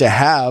important to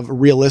have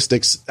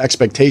realistic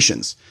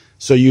expectations.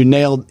 So you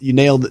nailed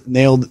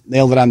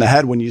it on the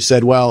head when you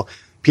said, well,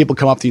 people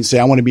come up to you and say,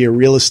 I want to be a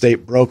real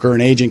estate broker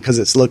and agent because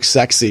it looks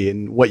sexy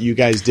and what you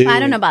guys do. I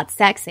don't know about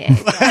sexy.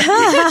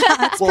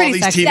 Well, all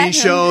these sexy. TV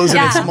shows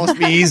and it's supposed to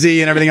be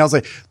easy and everything else.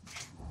 Like,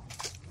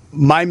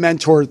 my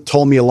mentor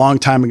told me a long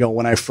time ago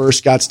when I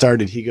first got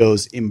started, he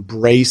goes,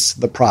 embrace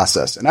the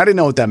process. And I didn't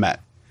know what that meant.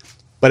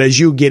 But as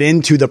you get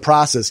into the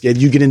process,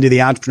 you get into the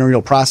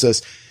entrepreneurial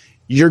process,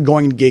 you're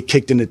going to get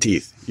kicked in the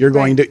teeth. You're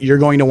going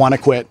to want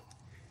to quit.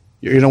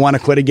 You're going to want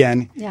to quit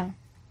again. Yeah.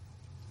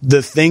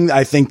 The thing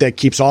I think that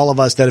keeps all of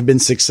us that have been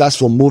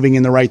successful moving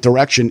in the right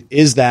direction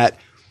is that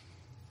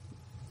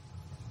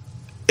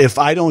if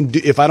I don't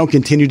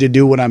continue to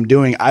do what I'm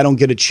doing, I don't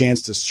get a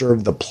chance to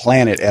serve the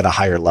planet at a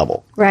higher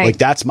level. Right. Like,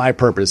 that's my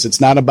purpose.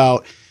 It's not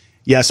about,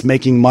 yes,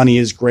 making money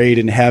is great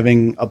and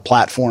having a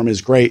platform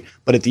is great,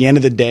 but at the end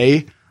of the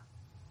day,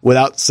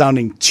 without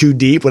sounding too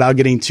deep, without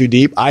getting too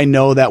deep, I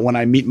know that when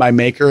I meet my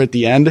maker at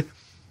the end,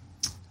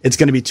 it's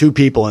going to be 2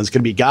 people, and it's going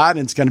to be God,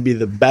 and it's going to be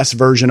the best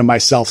version of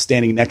myself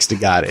standing next to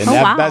God. And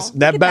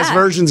that best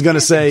version is going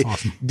to say,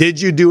 awesome.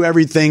 Did you do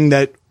everything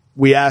that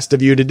we asked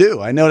of you to do?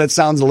 I know that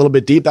sounds a little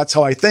bit deep. That's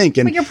how I think.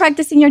 But you're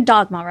practicing your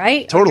dogma,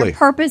 right? Totally. Your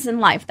purpose in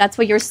life. That's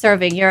what you're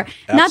serving. You're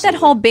not that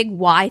whole big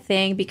why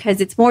thing, because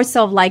it's more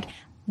so like,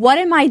 what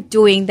am I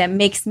doing that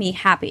makes me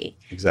happy?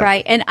 Exactly.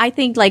 Right. And I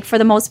think, like, for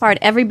the most part,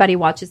 everybody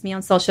watches me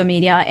on social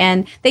media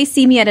and they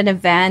see me at an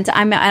event.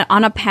 I'm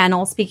on a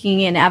panel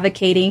speaking and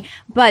advocating,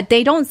 but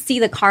they don't see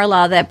the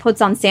Carla that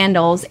puts on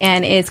sandals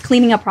and is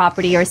cleaning a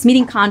property, or is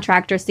meeting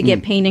contractors to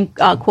get painting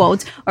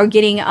quotes, or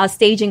getting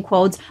staging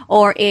quotes,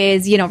 or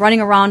is, you know,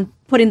 running around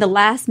putting the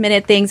last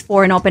minute things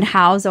for an open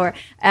house. Or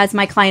as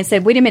my client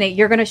said, wait a minute,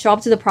 you're going to show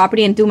up to the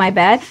property and do my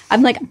bed?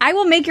 I'm like, I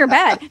will make your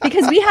bed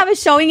because we have a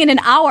showing in an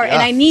hour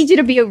and I need you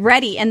to be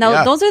ready. And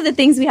those are the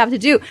things we have to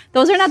do.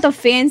 Those are not the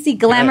fancy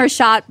glamour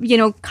shot, you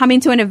know, coming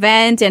to an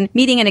event and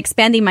meeting and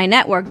expanding my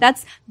network.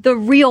 That's the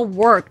real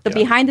work, the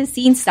behind the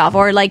scenes stuff,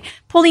 or like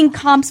pulling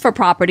comps for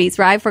properties,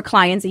 right? For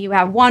clients, and you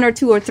have 1 or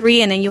 2 or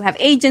 3, and then you have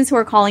agents who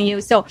are calling you.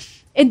 So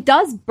it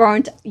does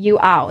burn you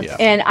out. Yeah.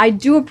 And I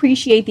do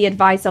appreciate the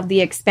advice of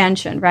the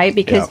expansion, right?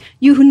 Because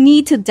you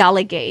need to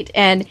delegate.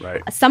 And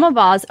some of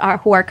us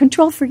who are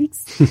control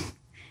freaks,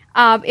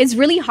 it's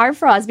really hard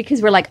for us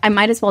because we're like, I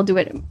might as well do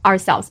it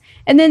ourselves.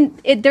 And then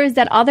there's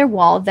that other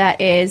wall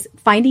that is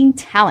finding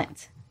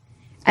talent.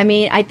 I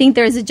mean, I think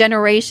there's a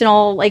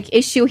generational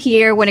issue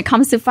here when it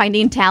comes to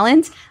finding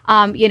talent.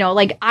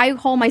 I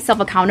hold myself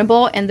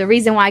accountable, and the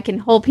reason why I can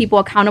hold people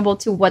accountable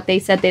to what they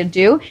said they'd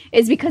do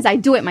is because I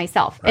do it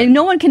myself, and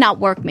no one can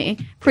outwork me,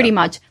 pretty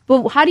much.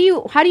 But how do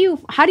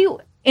you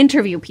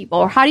interview people,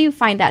 or how do you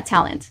find that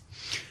talent?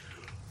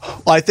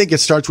 Well, I think it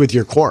starts with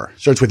your core.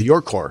 Starts with,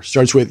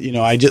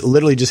 I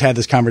literally just had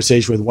this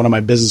conversation with one of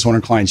my business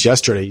owner clients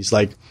yesterday. He's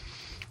like,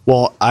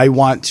 well, I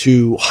want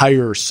to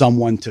hire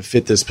someone to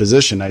fit this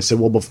position. I said,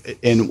 well,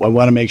 and I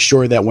want to make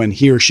sure that when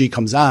he or she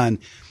comes on,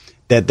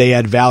 that they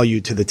add value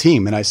to the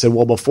team. And I said,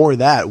 well, before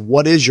that,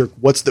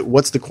 what's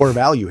the core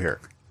value here?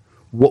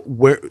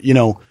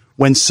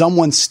 When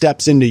someone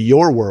steps into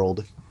your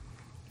world,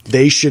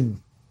 they should,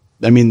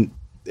 at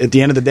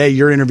the end of the day,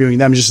 you're interviewing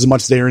them just as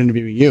much as they're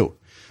interviewing you.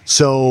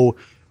 So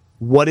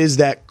what is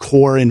that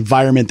core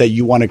environment that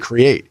you want to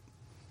create?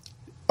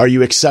 Are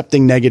you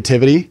accepting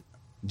negativity?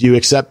 Do you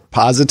accept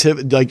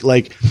positive?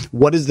 Like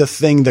what is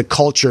the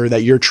culture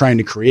that you're trying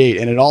to create?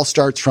 And it all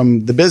starts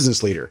from the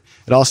business leader.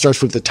 It all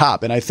starts with the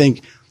top. And I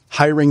think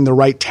hiring the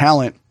right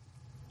talent,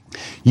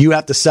 you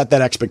have to set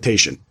that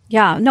expectation.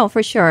 Yeah, no,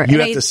 for sure. You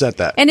have to set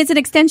that. And it's an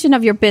extension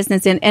of your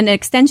business and an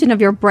extension of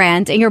your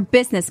brand and your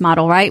business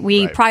model, right?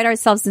 We pride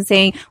ourselves in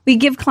saying we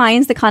give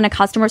clients the kind of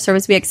customer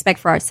service we expect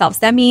for ourselves.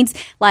 That means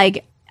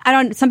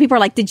some people are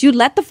like, did you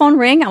let the phone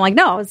ring? I'm like,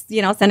 no, it's,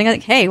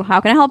 sending hey, how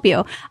can I help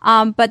you?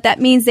 But that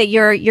means that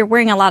you're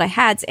wearing a lot of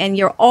hats and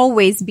you're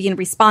always being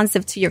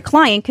responsive to your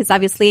client, because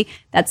obviously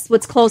that's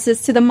what's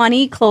closest to the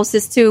money,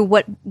 closest to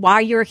why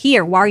you're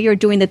here, why you're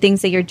doing the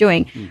things that you're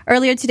doing.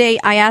 Earlier today,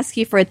 I asked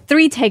you for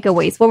 3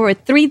 takeaways. What were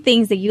 3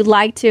 things that you'd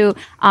like to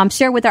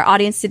share with our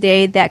audience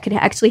today that could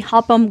actually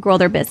help them grow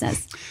their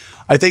business?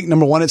 I think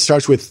number 1, it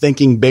starts with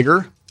thinking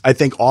bigger. I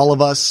think all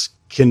of us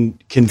can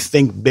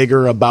think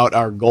bigger about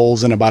our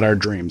goals and about our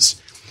dreams.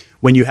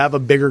 When you have a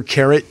bigger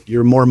carrot,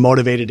 you're more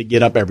motivated to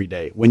get up every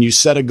day. When you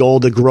set a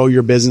goal to grow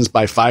your business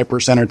by 5%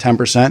 or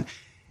 10%,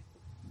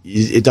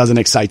 it doesn't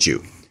excite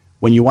you.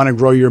 When you want to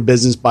grow your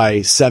business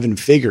by 7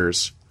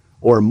 figures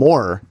or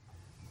more,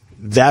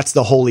 that's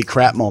the holy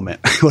crap moment,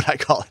 what I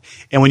call it.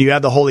 And when you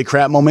have the holy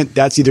crap moment,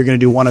 that's either going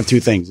to do one of 2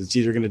 things. It's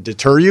either going to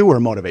deter you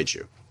or motivate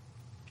you.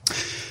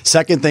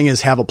 Second thing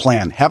is have a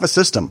plan, have a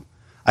system.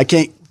 I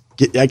can't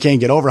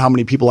get over how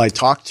many people I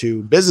talk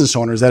to, business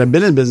owners that have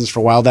been in business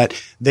for a while, that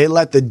they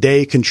let the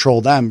day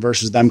control them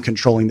versus them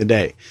controlling the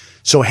day.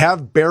 So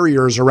have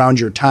barriers around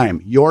your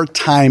time. Your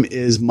time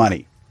is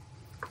money.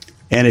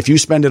 And if you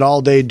spend it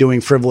all day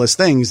doing frivolous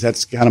things,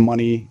 that's the kind of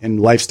money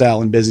and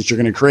lifestyle and business you're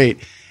going to create.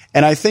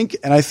 And I think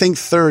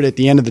third, at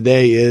the end of the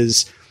day,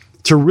 is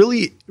to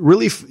really,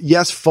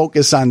 yes,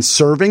 focus on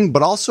serving,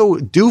 but also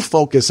do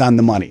focus on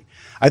the money.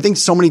 I think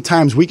so many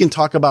times we can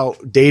talk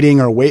about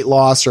dating or weight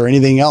loss or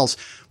anything else,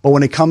 but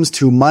when it comes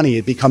to money,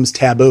 it becomes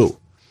taboo.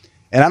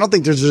 And I don't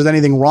think there's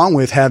anything wrong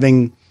with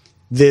having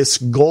this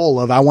goal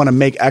of I want to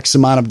make X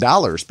amount of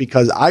dollars,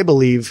 because I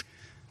believe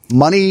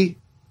money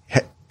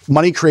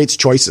creates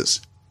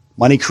choices.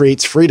 Money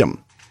creates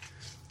freedom.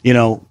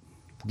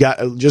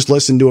 Just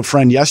listened to a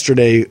friend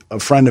yesterday, a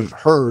friend of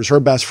hers, her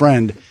best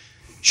friend.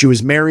 She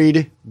was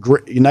married,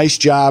 nice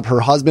job.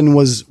 Her husband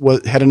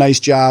had a nice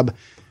job.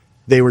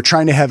 They were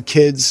trying to have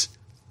kids.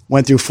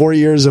 Went through 4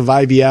 years of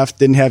IVF,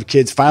 didn't have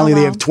kids. Finally,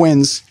 They have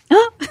twins.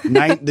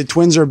 The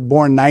twins are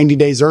born 90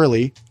 days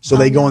early, so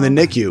they go in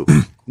the NICU.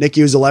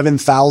 NICU is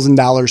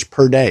 $11,000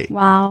 per day.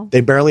 Wow.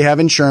 They barely have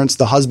insurance.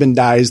 The husband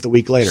dies the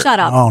week later. Shut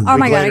up. Oh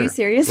my God, are you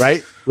serious?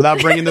 Right?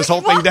 Without bringing this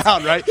whole thing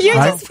down, right? You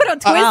just put a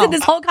twist in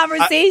this whole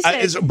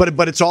conversation.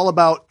 But it's all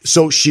about,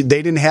 they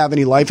didn't have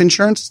any life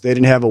insurance. They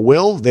didn't have a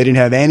will. They didn't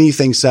have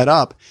anything set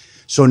up.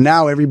 So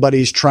now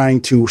everybody's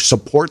trying to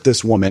support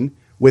this woman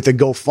with a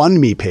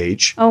GoFundMe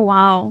page. Oh,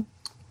 wow.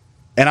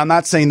 And I'm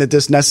not saying that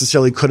this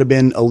necessarily could have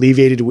been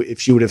alleviated if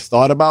she would have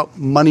thought about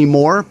money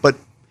more, but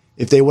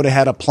if they would have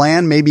had a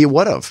plan, maybe it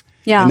would have.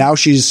 Yeah. And now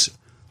she's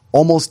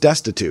almost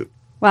destitute,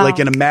 like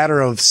in a matter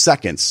of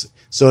seconds.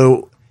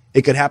 So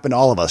it could happen to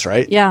all of us,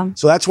 right? Yeah.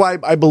 So that's why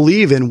I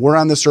believe we're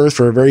on this earth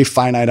for a very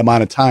finite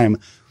amount of time.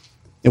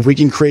 If we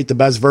can create the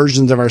best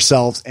versions of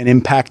ourselves and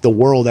impact the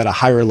world at a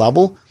higher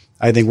level,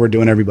 I think we're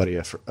doing everybody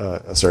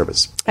a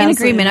service. In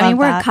agreement. I mean,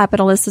 we're a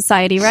capitalist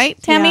society,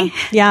 right, Tammy?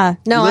 Yeah.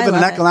 No, we live in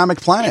an economic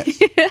planet.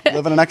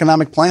 Live in an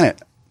economic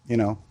planet,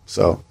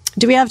 so.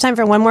 Do we have time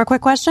for one more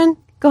quick question?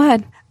 Go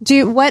ahead.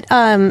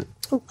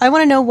 I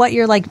want to know what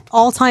your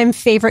all-time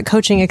favorite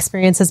coaching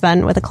experience has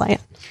been with a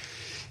client.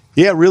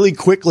 Yeah, really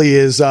quickly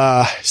is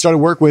started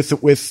work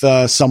with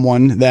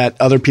someone that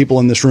other people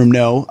in this room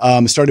know.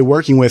 Started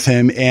working with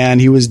him,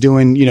 and he was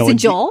doing, Is it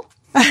Joel?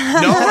 No,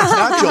 it's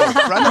not Joel.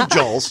 A friend of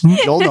Joel's.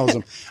 Joel knows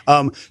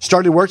him.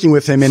 Started working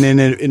with him, and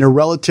in a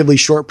relatively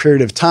short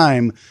period of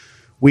time,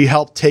 we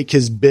helped take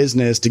his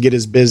business to get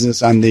his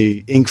business on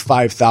the Inc.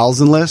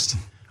 5000 list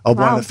of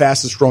one of the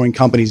fastest growing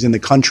companies in the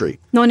country.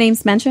 No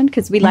names mentioned,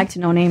 because we like to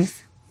know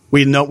names.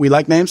 We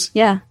like names?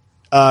 Yeah.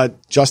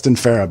 Justin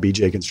Farah,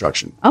 BJ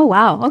Construction. Oh,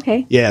 wow.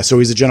 Okay. Yeah, so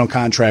he's a general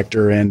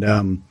contractor,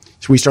 and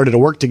so we started to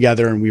work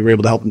together, and we were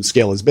able to help him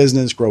scale his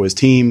business, grow his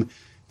team,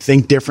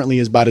 think differently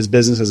about his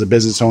business as a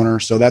business owner.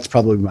 So that's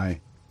probably my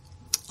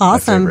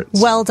Awesome.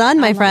 favorites. Well done,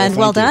 my friend.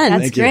 Well done.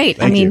 That's Thank you. great.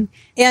 Thank you.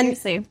 And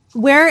seriously.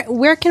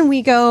 where can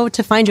we go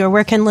to find you, or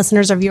where can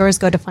listeners or viewers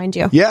go to find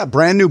you? Yeah,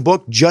 brand new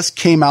book just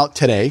came out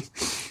today.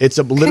 It's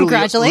a literally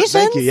Congratulations.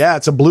 Thank you. Yeah,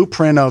 it's a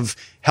blueprint of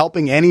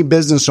helping any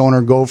business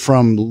owner go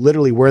from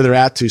literally where they're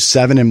at to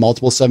 7 and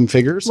multiple 7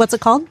 figures. What's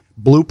it called?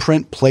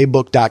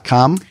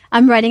 Blueprintplaybook.com.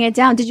 I'm writing it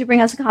down. Did you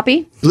bring us a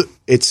copy?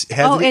 It's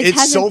heavy. it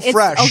It's so hasn't- it's-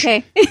 fresh.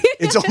 okay.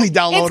 It's only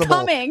downloadable. It's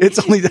coming. It's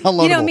only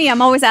downloadable. You know me,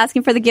 I'm always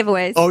asking for the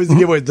giveaways. Always the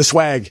giveaway, the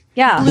swag.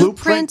 Yeah.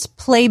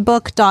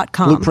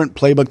 Blueprintplaybook.com.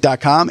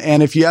 Blueprintplaybook.com.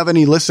 And if you have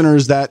any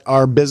listeners that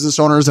are business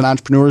owners and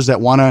entrepreneurs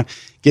that want to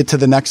get to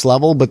the next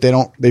level, but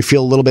they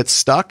feel a little bit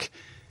stuck,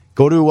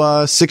 go to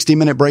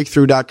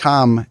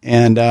 60minutebreakthrough.com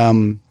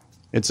and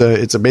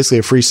it's basically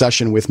a free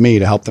session with me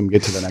to help them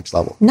get to the next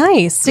level.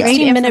 Nice. Great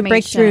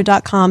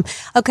 60minutebreakthrough.com.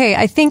 Okay.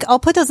 I think I'll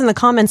put those in the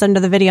comments under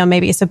the video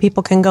maybe so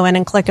people can go in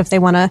and click if they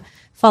want to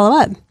follow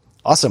up.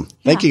 Awesome.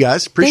 Thank you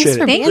guys. Appreciate Thanks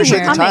for it. being Appreciate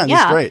here. the time.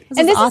 Yeah. It's great.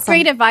 And this awesome. is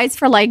great advice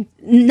for like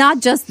not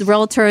just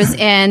realtors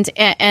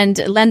and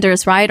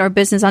lenders, right? Or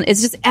business on.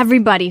 It's just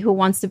everybody who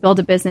wants to build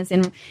a business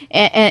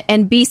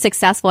and be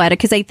successful at it.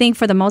 Because I think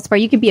for the most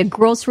part, you could be a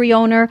grocery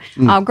owner,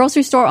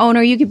 grocery store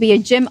owner. You could be a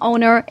gym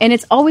owner, and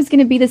it's always going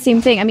to be the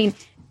same thing. I mean,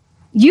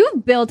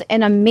 you've built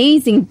an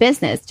amazing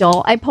business,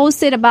 Joel. I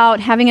posted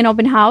about having an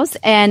open house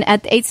and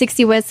at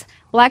 860 West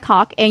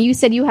Blackhawk, and you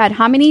said you had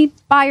how many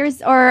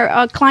buyers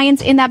or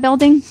clients in that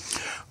building?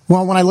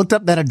 Well, when I looked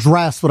up that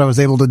address, what I was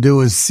able to do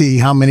is see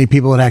how many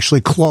people had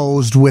actually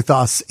closed with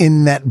us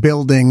in that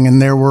building.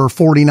 And there were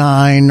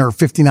 49 or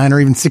 59 or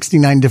even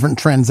 69 different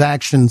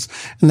transactions.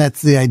 And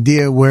that's the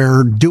idea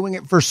where doing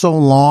it for so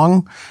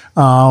long,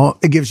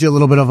 it gives you a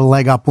little bit of a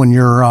leg up when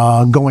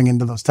you're going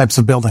into those types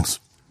of buildings.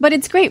 But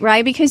it's great,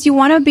 right? Because you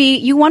want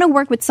to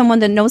work with someone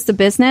that knows the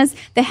business,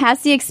 that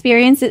has the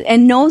experience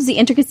and knows the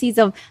intricacies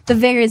of the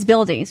various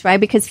buildings, right?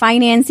 Because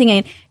financing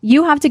and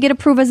you have to get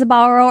approved as a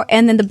borrower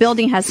and then the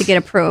building has to get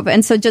approved.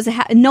 And so just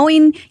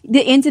knowing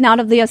the ins and out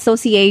of the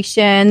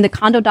association, the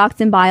condo docs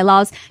and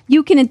bylaws,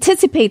 you can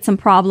anticipate some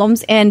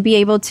problems and be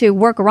able to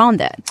work around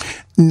it.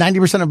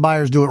 90% of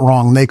buyers do it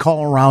wrong. They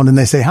call around and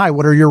they say, hi,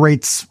 what are your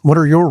rates? What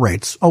are your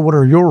rates? Oh, what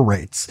are your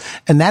rates?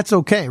 And that's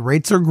okay.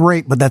 Rates are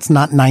great, but that's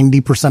not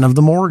 90% of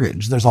the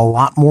mortgage. There's a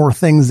lot more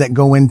things that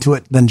go into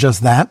it than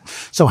just that.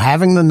 So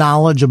having the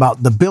knowledge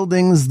about the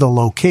buildings, the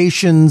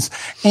locations,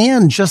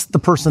 and just the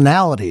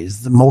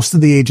personalities. Most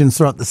of the agents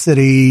throughout the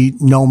city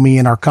know me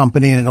and our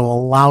company, and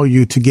it'll allow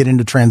you to get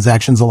into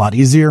transactions a lot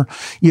easier.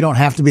 You don't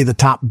have to be the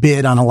top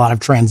bid on a lot of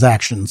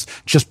transactions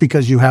just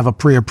because you have a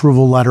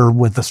pre-approval letter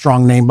with a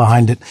strong name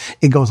behind it.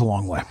 It goes a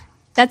long way.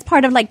 That's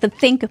part of like the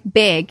think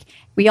big.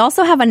 We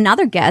also have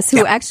another guest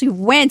who actually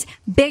went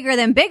bigger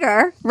than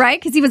bigger, right?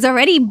 Because he was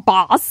already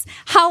boss.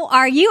 How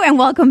are you? And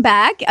welcome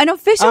back. An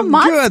official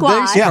Mod good. Squad.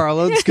 Thanks,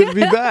 Carla. It's good to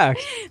be back.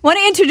 Want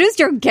to introduce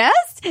your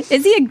guest?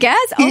 Is he a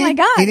guest? Oh my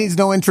God. He needs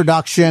no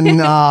introduction.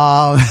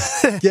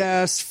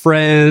 Yes,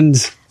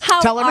 friend. How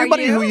Tell are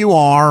everybody you? who you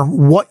are,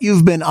 what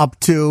you've been up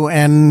to,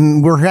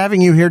 and we're having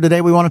you here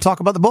today. We want to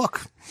talk about the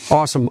book.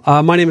 Awesome.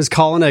 My name is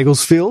Colin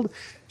Egglesfield.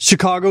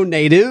 Chicago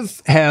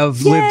native,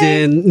 have lived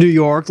in New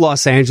York,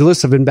 Los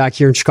Angeles. I've been back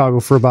here in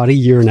Chicago for about a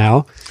year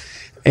now.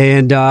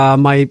 And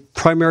my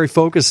primary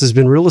focus has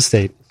been real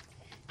estate.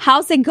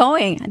 How's it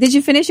going? Did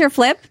you finish your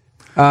flip?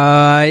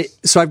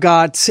 So I've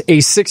got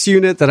a 6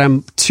 unit that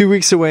I'm 2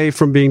 weeks away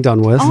from being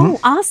done with. Oh,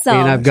 awesome.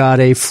 And I've got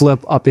a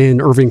flip up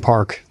in Irving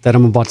Park that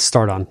I'm about to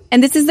start on.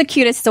 And this is the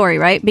cutest story,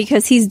 right?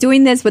 Because he's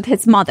doing this with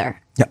his mother.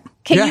 Yep.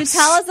 Can Yes. you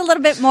tell us a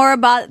little bit more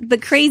about the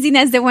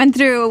craziness that went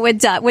through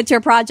with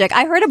your project?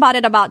 I heard about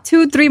it about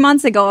 2-3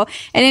 months ago,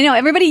 and you know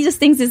everybody just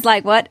thinks it's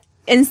like what?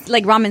 It's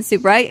like ramen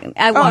soup, right?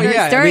 Add water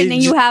and stir, and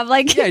then you have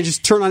like you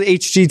just turn on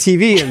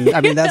HGTV, and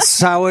I mean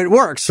that's how it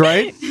works,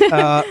 right?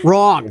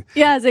 Wrong.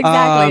 Yes,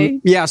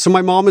 exactly. So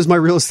my mom is my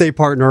real estate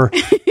partner.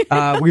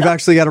 We've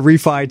actually got a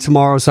refi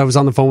tomorrow, so I was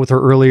on the phone with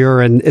her earlier,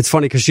 and it's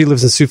funny because she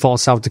lives in Sioux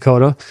Falls, South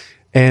Dakota.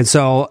 And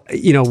so,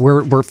 you know,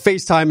 we're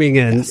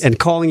FaceTiming and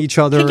calling each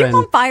other. Can your and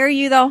mom fire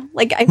you though?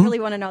 Like, I really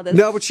want to know this.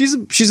 no, but she's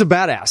a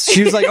badass.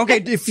 She was like,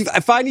 okay,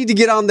 if I need to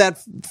get on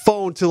that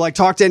phone to like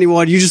talk to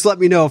anyone, you just let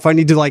me know if I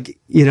need to like,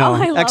 you know,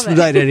 I love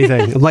expedite it.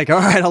 anything. I'm like, all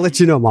right, I'll let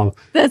you know, Mom.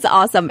 That's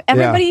awesome.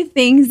 Everybody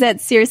thinks that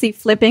seriously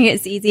flipping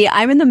is easy.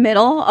 I'm in the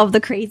middle of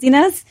the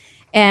craziness.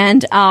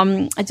 And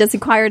I just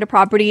acquired a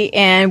property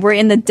and we're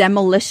in the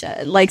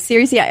demolition. Like,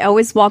 seriously, I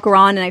always walk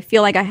around and I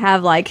feel like I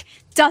have like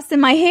dust in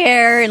my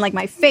hair and like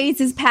my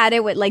face is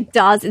padded with like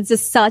dust. It's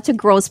just such a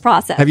gross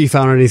process. Have you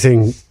found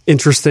anything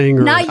interesting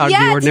or Not out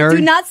yet. of the ordinary?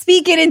 Do not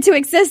speak it into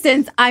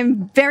existence.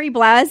 I'm very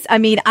blessed. I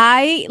mean,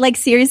 I like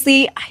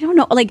seriously, I don't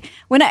know, like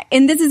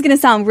and this is going to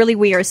sound really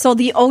weird. So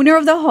the owner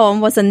of the home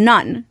was a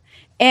nun.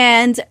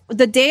 And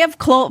the day of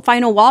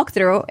final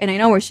walkthrough, and I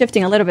know we're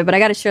shifting a little bit, but I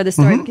got to share this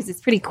story because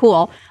it's pretty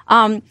cool.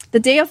 The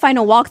day of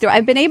final walkthrough,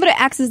 I've been able to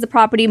access the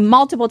property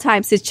multiple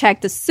times to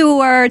check the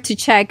sewer, to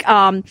check,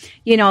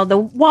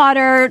 the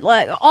water,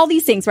 like, all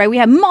these things, right? We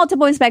have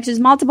multiple inspections,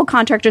 multiple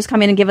contractors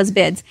come in and give us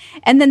bids.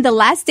 And then the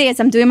last day, as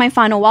I'm doing my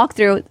final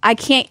walkthrough, I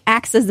can't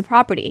access the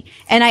property.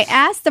 And I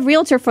asked the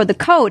realtor for the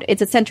code.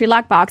 It's a Sentry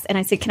lockbox. And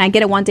I said, can I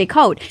get a 1-day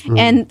code?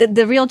 And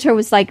the realtor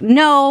was like,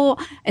 no.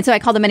 And so I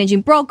called the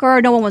managing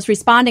broker. No one was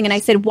responding. And I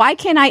said, why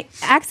can't I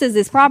access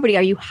this property?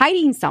 Are you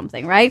hiding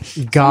something, right?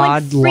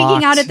 God I'm like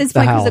freaking out at this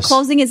point because the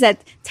closing is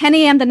at 10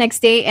 a.m. the next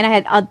day. And I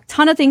had a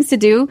ton of things to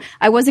do.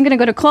 I wasn't going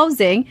to go to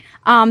closing.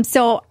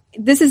 So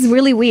this is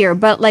really weird.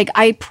 But like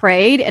I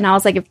prayed and I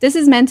was like, if this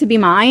is meant to be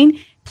mine,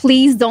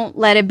 please don't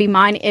let it be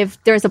mine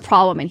if there's a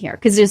problem in here.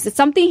 Because there's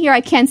something here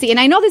I can't see.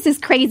 And I know this is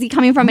crazy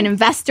coming from an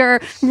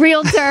investor,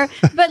 realtor,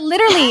 but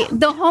literally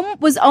the home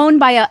was owned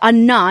by a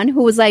nun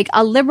who was like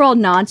a liberal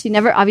nun. She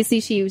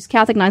was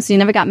Catholic nun, so she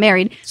never got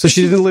married. So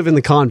she didn't live in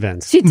the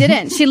convent. She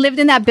didn't. She lived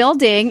in that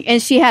building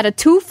and she had a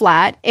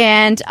 2-flat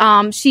and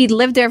she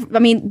lived there. I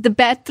mean, the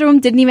bathroom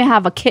didn't even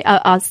have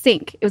a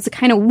sink. It was a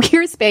kind of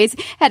weird space,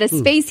 had a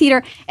space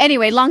heater.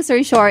 Anyway, long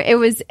story short,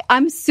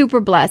 I'm super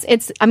blessed.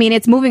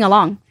 It's moving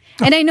along.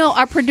 And I know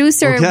our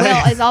producer,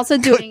 Will, is also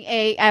doing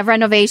a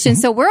renovation.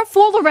 So we're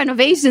full of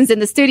renovations in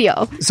the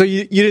studio. So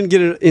you didn't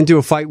get into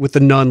a fight with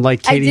the nun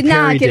like Katy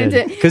Perry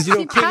did? Because,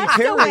 Katy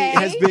Perry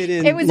has been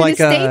in it was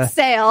like an estate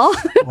sale.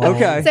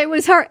 Okay. So it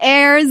was her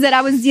heirs that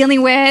I was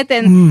dealing with.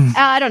 And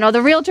I don't know.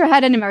 The realtor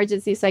had an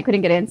emergency, so I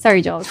couldn't get in.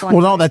 Sorry, Joel.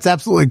 Well, no, that's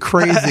absolutely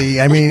crazy.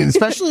 I mean,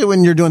 especially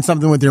when you're doing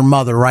something with your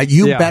mother, right?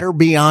 You better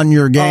be on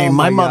your game. Oh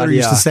my mother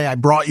used to say, I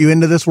brought you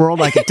into this world.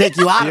 I could take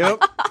you out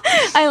of it.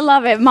 I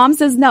love it. Mom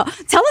says no.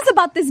 Tell us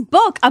about this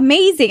book.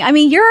 Amazing. I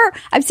mean,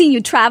 I've seen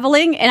you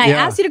traveling and I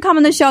asked you to come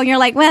on the show and you're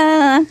like,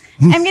 well,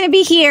 I'm going to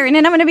be here and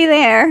then I'm going to be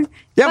there.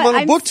 Yeah, I'm on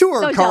a book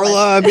tour, so Carla.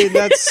 Jealous. I mean,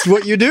 that's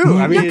what you do.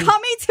 I mean, you're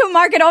coming to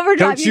Market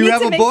Overdrive. Don't you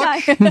have a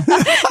book? No, actually.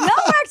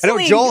 I know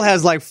Joel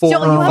has like 4 or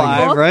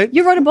 5, right?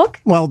 You wrote a book?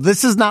 Well,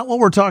 this is not what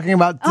we're talking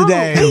about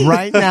today.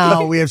 Right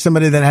now, we have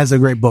somebody that has a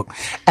great book,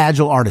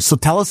 Agile Artist. So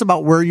tell us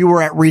about where you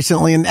were at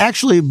recently. And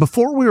actually,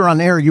 before we were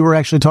on air, you were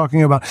actually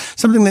talking about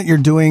something that you're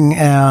doing,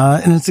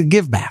 and it's a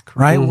give back,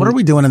 right? What are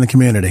we doing in the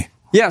community?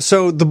 Yeah,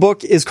 so the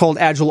book is called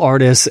Agile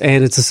Artist,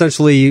 and it's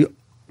essentially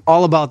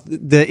all about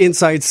the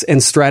insights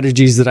and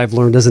strategies that I've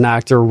learned as an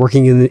actor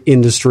working in the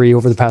industry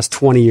over the past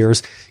 20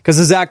 years. Because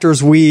as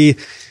actors, we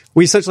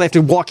essentially have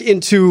to walk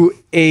into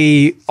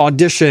a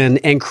audition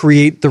and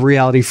create the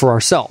reality for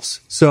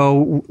ourselves.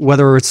 So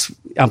whether it's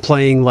I'm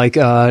playing like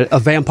a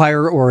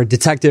vampire or a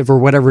detective or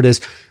whatever it is,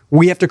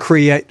 we have to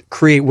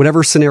create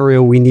whatever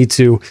scenario we need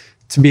to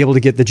be able to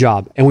get the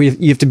job. And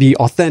you have to be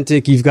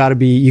authentic. You've got to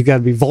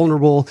be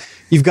vulnerable.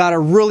 You've got to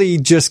really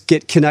just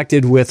get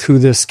connected with who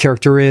this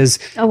character is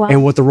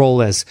and what the role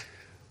is.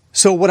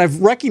 So what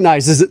I've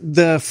recognized is that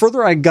the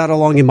further I got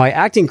along in my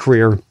acting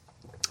career,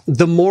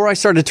 the more I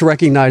started to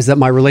recognize that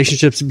my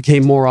relationships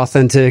became more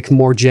authentic,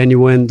 more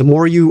genuine. The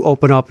more you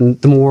open up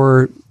and the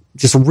more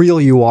just real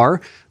you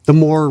are, the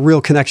more real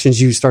connections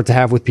you start to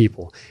have with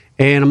people.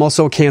 And I'm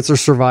also a cancer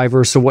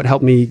survivor. So what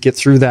helped me get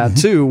through that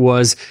too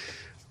was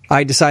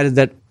I decided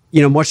that,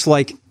 much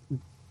like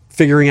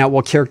figuring out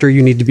what character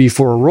you need to be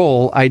for a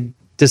role, I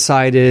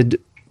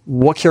decided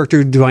what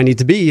character do I need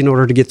to be in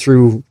order to get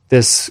through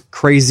this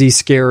crazy,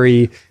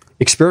 scary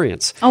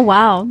experience. Oh,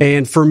 wow.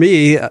 And for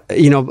me,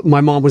 my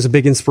mom was a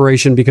big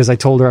inspiration because I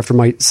told her after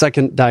my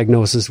second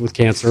diagnosis with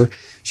cancer,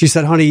 she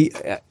said, honey,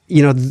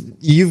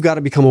 you've got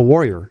to become a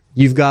warrior.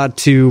 You've got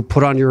to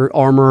put on your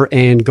armor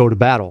and go to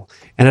battle.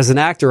 And as an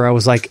actor, I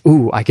was like,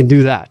 ooh, I can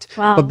do that.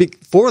 Wow. But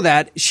before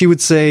that, she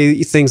would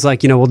say things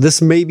like, well,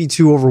 this may be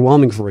too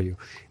overwhelming for you.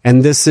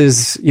 And this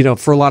is,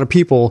 for a lot of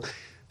people,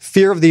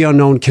 fear of the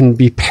unknown can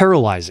be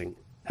paralyzing.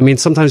 I mean,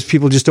 sometimes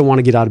people just don't want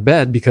to get out of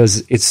bed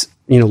because it's,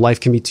 life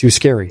can be too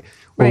scary.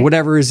 Or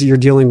whatever it is you're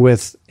dealing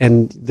with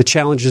and the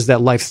challenges that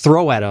life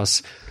throw at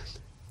us.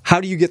 How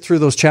do you get through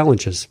those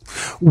challenges?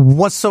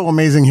 What's so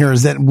amazing here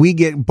is that we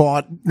get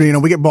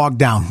bogged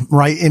down,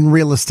 right, in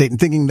real estate and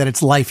thinking that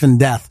it's life and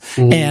death.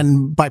 Mm-hmm.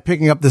 And by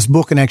picking up this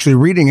book and actually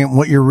reading it,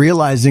 what you're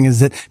realizing is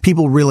that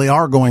people really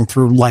are going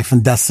through life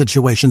and death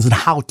situations and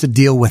how to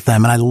deal with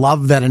them. And I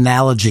love that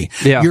analogy.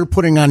 Yeah. You're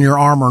putting on your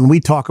armor, and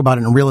we talk about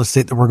it in real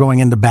estate that we're going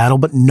into battle,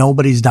 but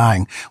nobody's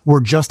dying.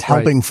 We're just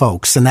helping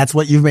folks. And that's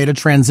what you've made a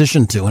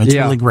transition to. And it's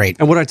really great.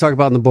 And what I talk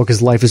about in the book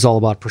is life is all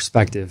about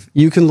perspective.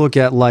 You can look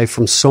at life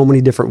from so many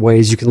different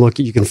ways. You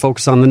can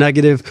focus on the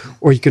negative,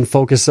 or you can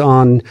focus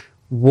on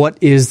what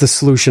is the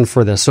solution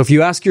for this. So if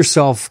you ask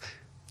yourself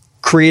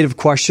creative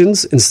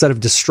questions instead of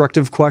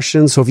destructive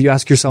questions. So if you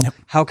ask yourself,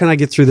 how can I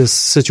get through this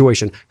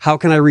situation? How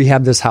can I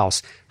rehab this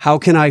house? How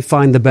can I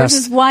find the best?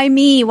 Versus why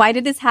me? Why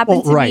did this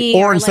happen to me?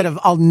 Or instead of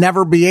I'll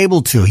never be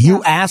able to,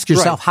 you ask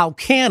yourself, how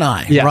can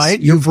I? Yes. Right?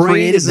 Your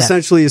brain is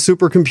essentially a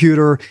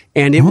supercomputer,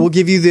 and it will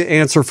give you the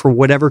answer for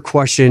whatever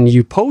question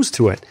you pose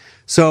to it.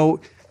 So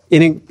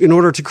in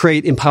order to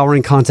create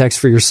empowering context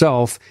for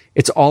yourself,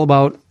 it's all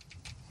about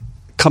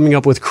coming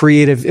up with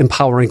creative,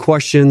 empowering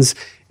questions.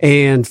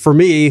 And for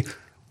me,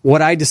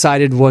 what I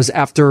decided was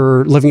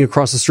after living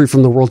across the street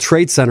from the World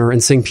Trade Center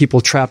and seeing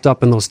people trapped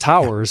up in those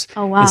towers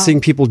and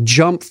seeing people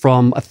jump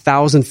from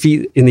 1,000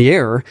 feet in the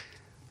air,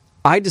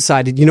 I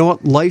decided, you know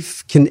what,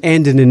 life can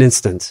end in an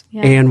instant.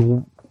 Yeah.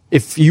 And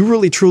if you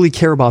really truly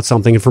care about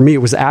something, and for me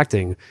it was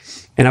acting,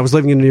 and I was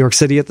living in New York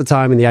City at the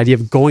time, and the idea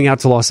of going out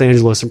to Los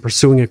Angeles and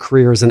pursuing a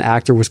career as an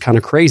actor was kind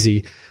of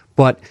crazy.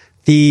 But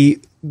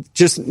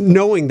just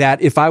knowing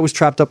that if I was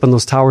trapped up in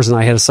those towers and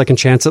I had a second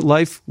chance at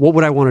life, what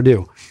would I want to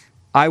do?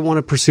 I want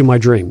to pursue my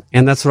dream.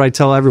 And that's what I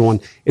tell everyone.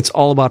 It's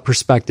all about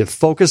perspective.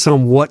 Focus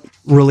on what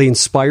really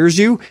inspires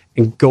you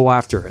and go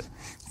after it.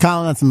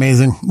 Colin, that's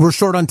amazing. We're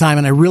short on time,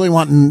 and I really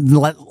want in the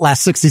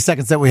last 60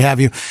 seconds that we have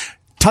you,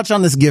 touch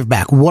on this give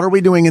back. What are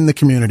we doing in the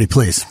community,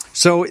 please?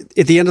 So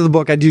at the end of the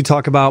book, I do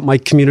talk about my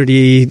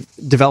community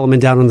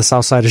development down on the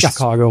south side of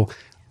Chicago.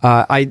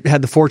 I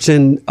had the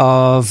fortune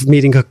of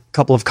meeting a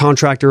couple of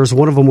contractors,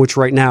 one of them which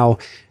right now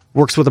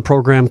works with a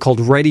program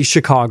called Ready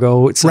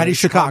Chicago. It's Ready a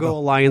Chicago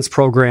Alliance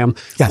program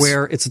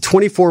where it's a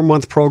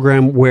 24-month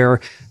program where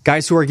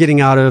guys who are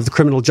getting out of the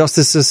criminal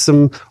justice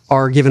system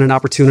are given an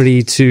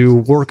opportunity to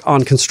work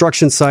on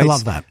construction sites. I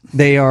love that.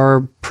 They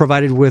are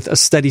provided with a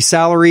steady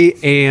salary,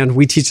 and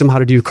we teach them how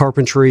to do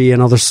carpentry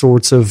and other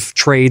sorts of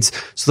trades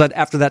so that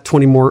after that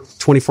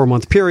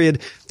 24-month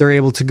period, they're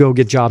able to go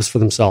get jobs for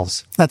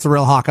themselves. That's a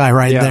real Hawkeye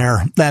right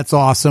there. That's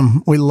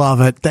awesome. We love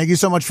it. Thank you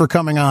so much for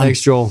coming on. Thanks,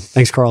 Joel.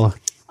 Thanks, Carla.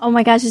 Oh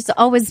my gosh, it's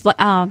always,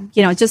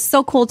 just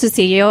so cool to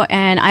see you.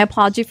 And I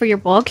applaud you for your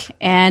book,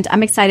 and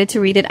I'm excited to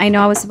read it. I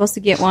know I was supposed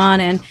to get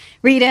one and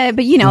read it,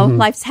 but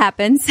life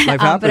happens. Life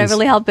happens. But I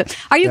really help it.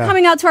 Are you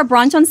coming out to our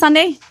brunch on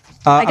Sunday?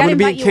 I'm going to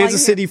be in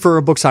Kansas City for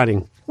a book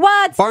signing.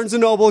 What? Barnes &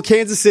 Noble,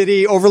 Kansas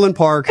City, Overland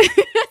Park.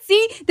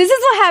 See, this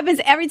is what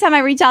happens every time I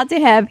reach out to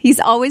him. He's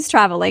always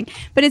traveling,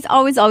 but it's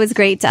always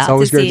great to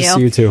see you. To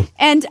see you too.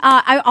 And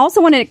I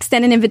also want to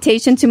extend an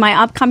invitation to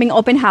my upcoming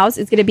open house.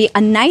 It's going to be a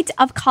night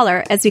of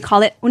color, as we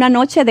call it, Una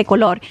Noche de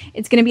Color.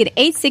 It's going to be at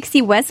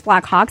 860 West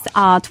Blackhawks.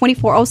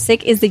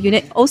 2406 is the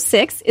unit.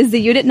 06 is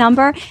the unit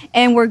number,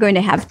 and we're going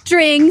to have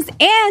drinks,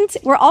 and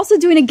we're also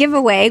doing a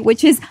giveaway,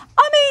 which is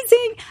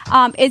amazing.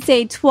 It's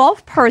a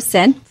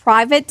 12-person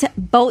private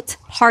boat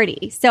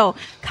party. So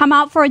come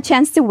out for a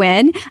chance to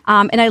win.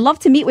 And I love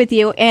to meet with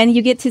you, and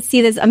you get to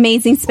see this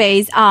amazing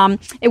space.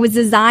 It was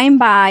designed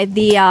by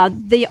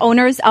the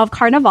owners of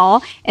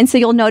Carnival. And so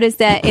you'll notice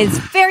that it's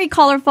very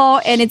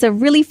colorful, and it's a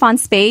really fun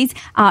space.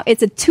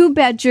 It's a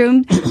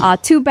 2-bedroom,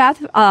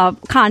 2-bath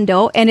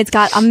condo, and it's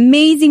got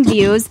amazing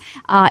views.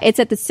 It's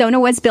at the Sona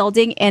West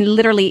building, and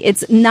literally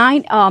it's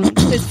 9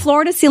 there's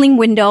floor to ceiling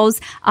windows.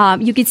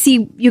 You could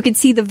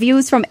see the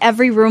views from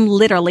every room,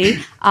 literally.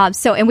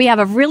 And we have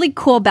a really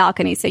cool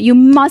balcony. So you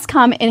must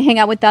come and hang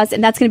out with us.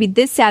 And that's going to be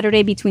this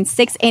Saturday between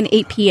 6 and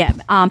 8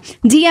 p.m.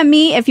 DM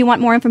me if you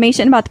want more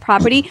information about the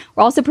property.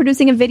 We're also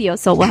producing a video,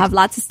 so we'll have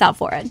lots of stuff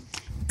for it.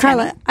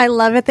 Carla, I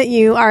love it that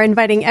you are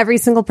inviting every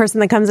single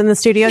person that comes in the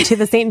studio to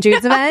the St.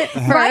 Jude's event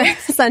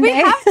for Sunday. We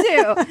have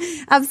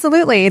to.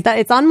 Absolutely.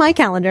 It's on my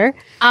calendar.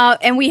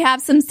 And we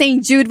have some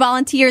St. Jude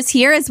volunteers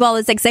here, as well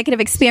as Executive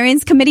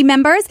Experience Committee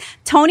members.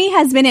 Tony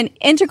has been an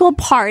integral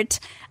part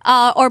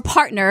or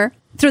partner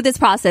through this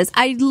process.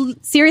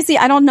 Seriously,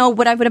 I don't know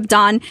what I would have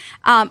done.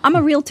 I'm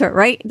a realtor,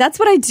 right? That's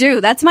what I do.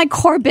 That's my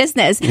core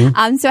business.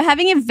 Mm-hmm. So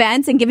having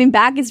events and giving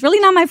back is really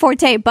not my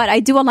forte, but I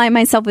do align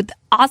myself with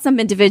awesome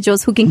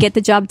individuals who can get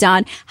the job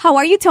done. How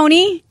are you,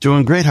 Tony?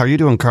 Doing great. How are you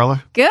doing,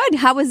 Carla? Good.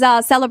 How was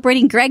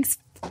celebrating Greg's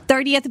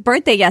 30th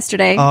birthday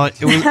yesterday?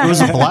 It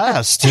was a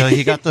blast.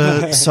 He got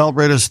to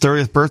celebrate his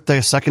 30th birthday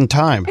a second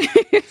time.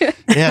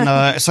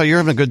 And so you're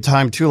having a good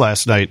time too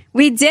last night.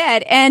 We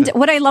did. And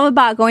what I love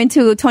about going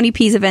to Tony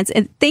P's events,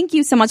 and thank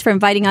you so much for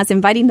inviting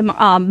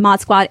the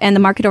Mod Squad and the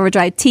Market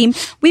Overdrive team.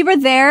 We were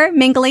there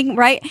mingling,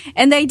 right?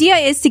 And the idea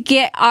is to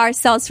get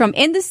ourselves from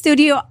in the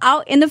studio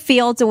out in the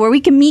field to where we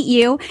can meet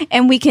you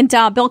and we can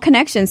build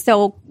connections.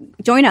 So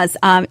join us.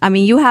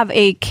 You have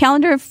a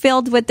calendar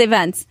filled with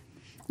events.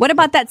 What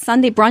about that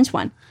Sunday brunch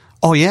one?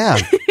 Oh, yeah.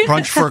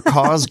 Brunch for a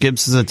Cause,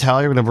 Gibson's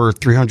Italian, over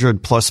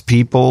 300 plus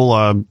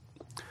people.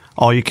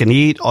 All you can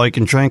eat, all you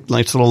can drink,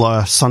 nice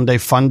little Sunday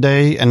fun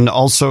day. And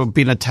also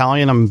being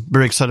Italian, I'm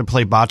very excited to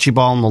play bocce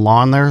ball on the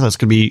lawn there. That's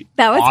going to be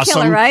That was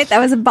awesome. Killer, right? That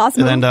was a boss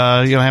move. And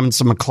then, having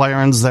some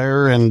McLarens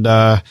there. And,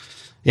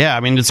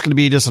 it's going to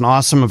be just an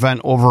awesome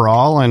event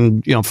overall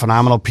and,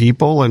 phenomenal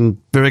people and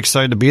very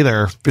excited to be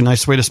there. It'd be a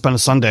nice way to spend a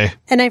Sunday.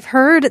 And I've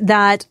heard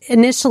that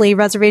initially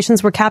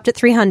reservations were capped at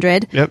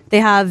 300. Yep. They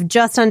have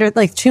just under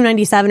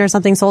 297 or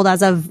something sold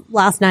as of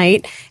last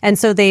night. And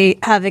so they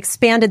have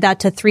expanded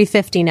that to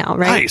 350 now,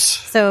 right? Nice.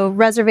 So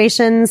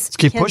reservations Let's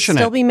keep can pushing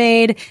still it. be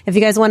made. If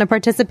you guys want to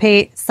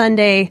participate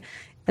Sunday,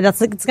 It's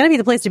going to be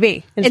the place to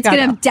be. It's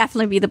going to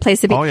definitely be the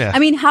place to be. Oh, yeah. I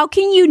mean, how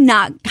can you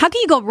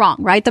go wrong,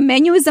 right? The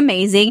menu is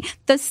amazing.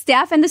 The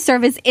staff and the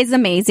service is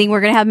amazing.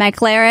 We're going to have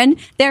McLaren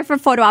there for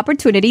photo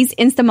opportunities,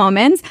 Insta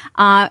moments,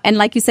 and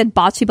like you said,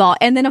 bocce ball.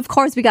 And then, of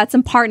course, we got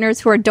some partners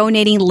who are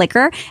donating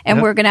liquor,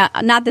 and we're going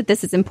to, not that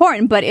this is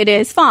important, but it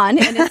is fun,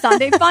 and it's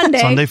Sunday Fun Day.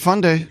 Sunday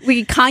Fun Day.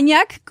 We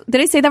cognac,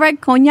 did I say that right?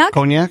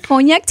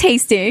 Cognac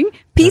tasting,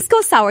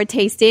 pisco sour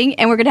tasting,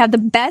 and we're going to have the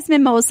best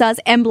mimosas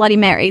and Bloody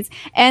Marys.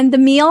 And the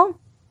meal,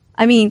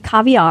 I mean,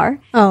 caviar.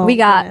 Oh, we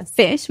got goodness.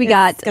 fish.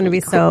 It's going to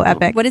be so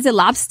epic. What is it?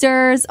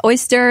 Lobsters,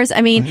 oysters.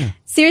 I mean,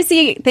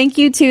 seriously, thank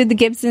you to the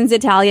Gibson's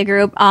Italia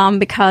group,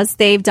 because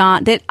they've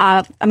done that.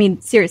 I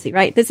mean, seriously,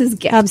 right? This is a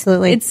gift.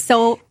 Absolutely. It's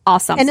so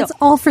awesome. And it's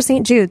all for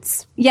St.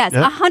 Jude's. Yes,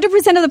 100%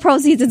 of the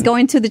proceeds is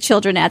going to the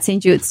children at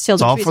St. Jude's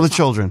Children's. It's all for the Resource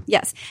Home. children.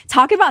 Yes.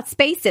 Talking about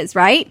spaces,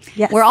 right?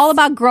 Yes. We're all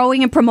about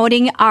growing and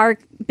promoting our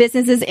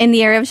businesses in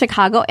the area of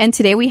Chicago. And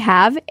today we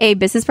have a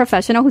business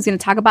professional who's going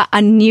to talk about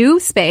a new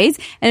space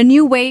and a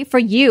new way for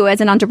you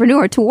as an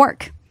entrepreneur to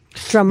work.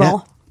 Drum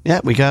roll. Yeah,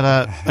 we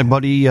got my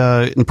buddy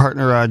and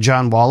partner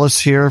John Wallace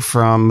here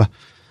from.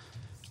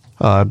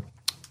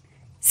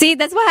 See,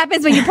 that's what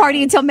happens when you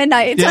party until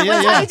midnight.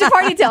 How did you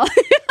party till?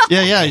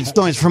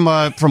 He's from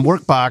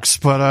Workbox,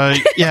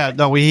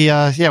 but we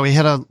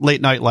had a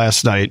late night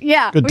last night.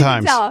 Yeah, good we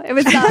times. Can tell. It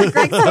was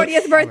Greg's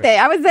 40th birthday.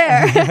 I was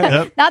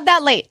there. Not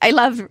that late. I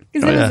love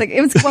because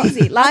it was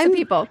cozy. Lots of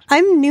people.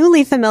 I'm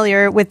newly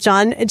familiar with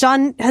John.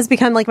 John has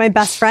become like my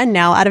best friend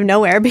now out of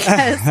nowhere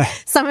because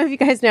some of you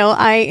guys know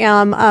I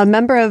am a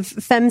member of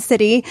Fem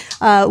City,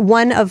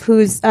 one of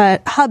whose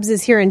hubs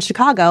is here in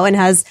Chicago and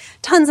has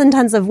tons and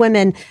tons of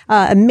women,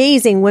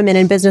 amazing women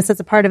in business that's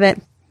a part of it.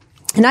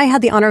 And I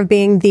had the honor of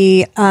being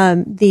the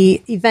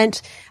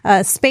event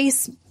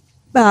space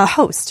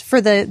host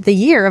for the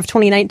year of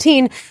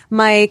 2019.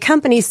 My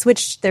company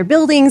switched their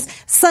buildings.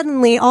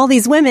 Suddenly, all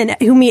these women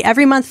who meet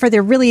every month for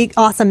their really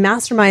awesome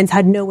masterminds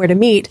had nowhere to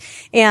meet.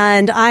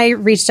 And I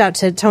reached out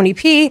to Tony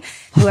P,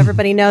 who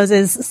everybody knows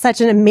is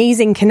such an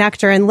amazing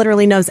connector and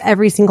literally knows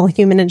every single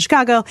human in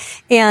Chicago.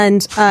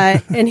 And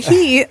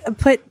he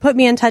put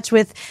me in touch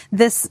with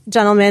this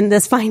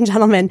fine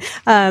gentleman,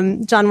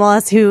 John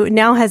Wallace, who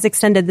now has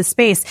extended the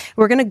space.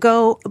 We're going to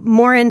go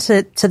more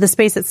into the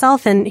space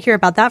itself and hear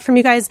about that from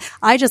you guys.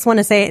 I just want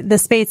to say the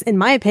space, in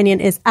my opinion,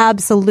 is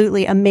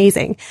absolutely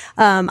amazing.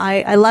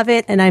 I love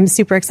it, and I'm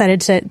super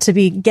excited to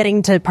be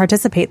getting to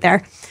participate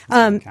there.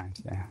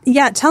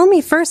 Tell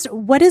me first,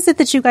 what is it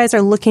that you guys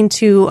are looking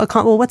to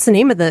accomplish? Well, what's the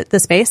name of the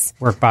space?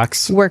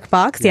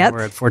 Workbox. Yep.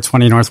 We're at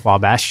 420 North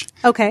Wabash.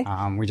 Okay.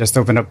 We just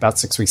opened up about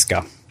 6 weeks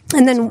ago.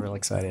 And then, so we're really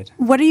excited.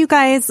 What are you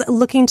guys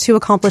looking to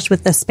accomplish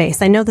with this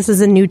space? I know this is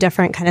a new,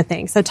 different kind of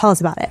thing. So tell us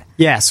about it.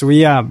 Yeah. So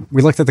we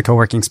looked at the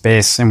co-working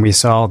space and we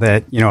saw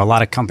that, a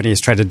lot of companies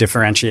try to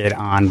differentiate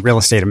on real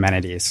estate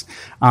amenities.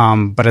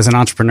 But as an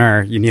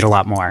entrepreneur, you need a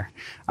lot more.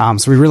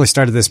 So we really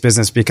started this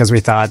business because we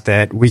thought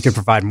that we could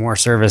provide more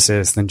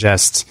services than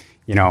just,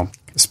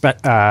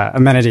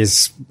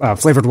 amenities,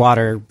 flavored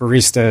water,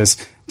 baristas,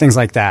 things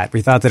like that.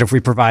 We thought that if we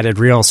provided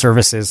real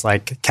services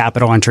like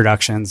capital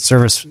introductions,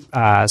 service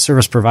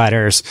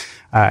providers,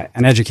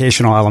 an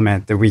educational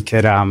element, that we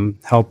could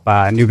help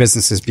new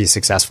businesses be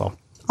successful.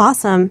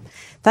 Awesome.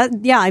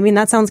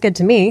 That sounds good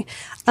to me.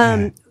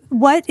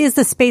 What is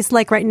the space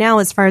like right now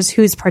as far as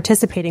who's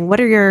participating? What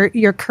are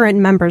your current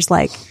members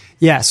like?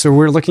 Yeah, so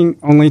we're looking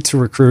only to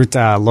recruit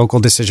local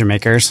decision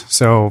makers,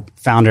 so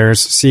founders,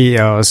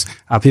 CEOs,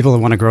 people that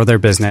want to grow their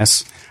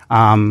business.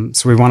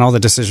 So we want all the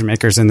decision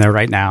makers in there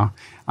right now.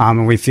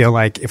 And we feel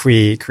like if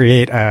we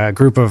create a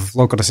group of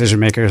local decision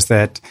makers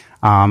that,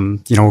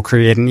 will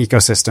create an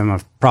ecosystem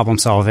of problem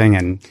solving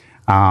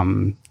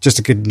and just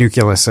a good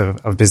nucleus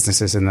of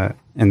businesses in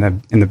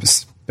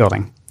the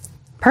building.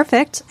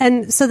 Perfect.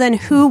 And so then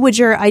who would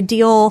your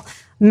ideal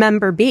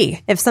member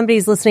be? If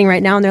somebody's listening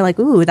right now and they're like,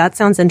 ooh, that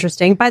sounds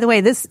interesting. By the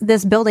way,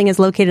 this building is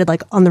located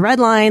like on the Red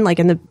Line, like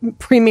in the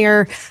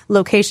premier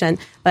location.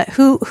 But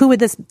who would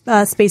this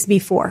space be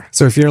for?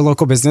 So if you're a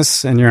local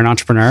business and you're an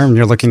entrepreneur and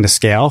you're looking to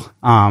scale,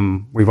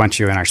 we want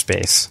you in our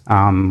space.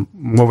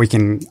 What we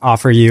can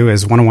offer you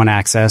is one-on-one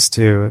access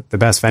to the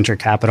best venture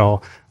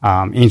capital,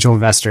 angel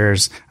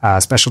investors,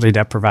 specialty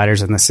debt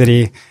providers in the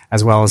city,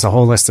 as well as a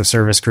whole list of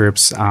service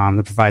groups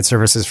that provide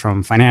services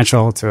from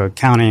financial to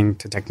accounting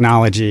to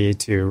technology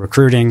to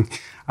recruiting,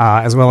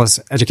 as well as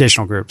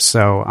educational groups.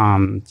 So,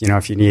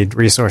 if you need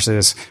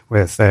resources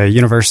with a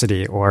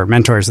university or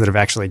mentors that have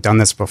actually done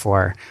this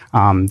before,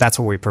 that's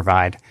what we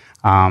provide.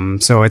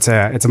 So it's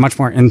a much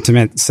more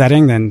intimate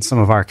setting than some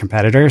of our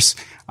competitors.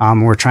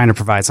 We're trying to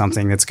provide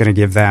something that's going to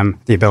give them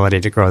the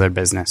ability to grow their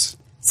business.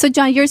 So,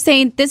 John, you're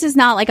saying this is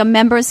not like a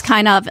members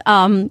kind of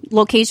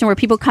location where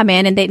people come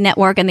in and they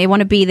network and they want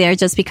to be there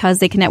just because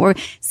they can network.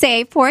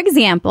 Say, for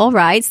example,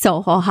 right,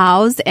 Soho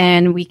House,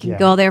 and we can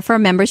go there for a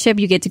membership.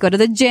 You get to go to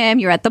the gym,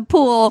 you're at the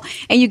pool,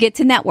 and you get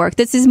to network.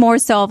 This is more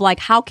so of like,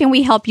 how can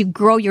we help you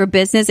grow your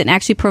business and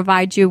actually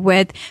provide you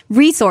with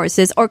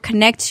resources or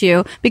connect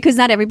you? Because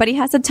not everybody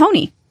has a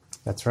Tony.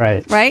 That's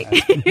right. Right?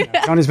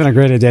 Tony's been a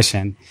great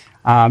addition.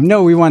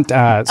 No, we want.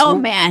 Oh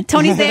man,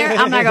 Tony's there.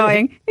 I'm not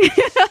going.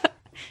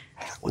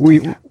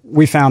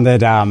 We found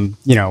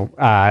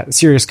that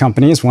serious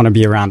companies want to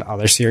be around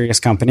other serious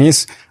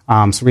companies.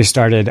 So we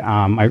started.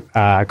 My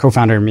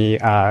co-founder and me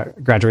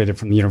graduated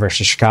from the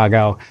University of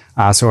Chicago.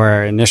 So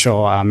our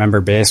initial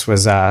member base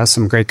was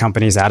some great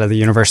companies out of the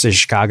University of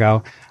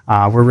Chicago.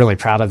 We're really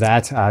proud of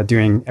that,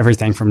 doing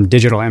everything from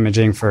digital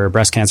imaging for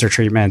breast cancer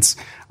treatments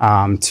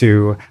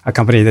to a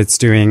company that's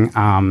doing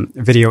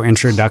video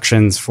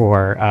introductions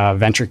for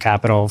venture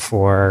capital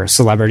for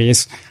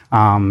celebrities,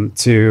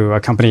 to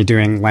a company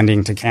doing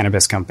lending to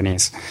cannabis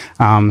companies.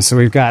 So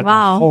we've got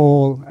a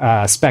whole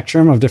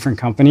spectrum of different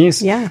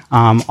companies. Yeah.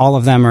 All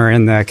of them are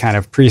in the kind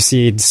of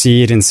pre-seed,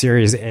 seed, and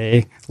Series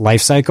A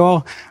life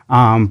cycle.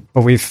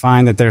 But we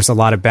find that there's a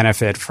lot of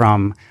benefit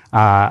from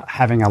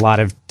having a lot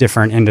of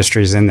different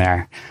industries in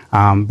there.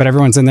 But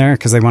everyone's in there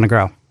because they want to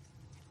grow.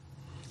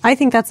 I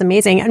think that's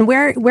amazing. And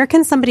where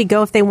can somebody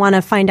go if they want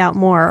to find out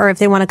more or if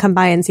they want to come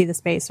by and see the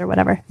space or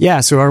whatever? Yeah,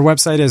 so our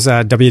website is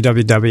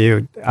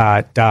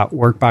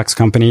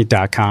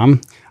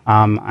www.workboxcompany.com.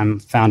 I'm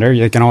founder.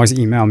 You can always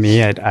email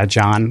me at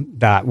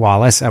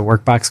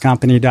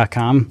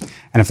john.wallace@workboxcompany.com.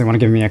 And if they want to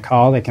give me a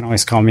call, they can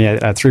always call me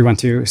at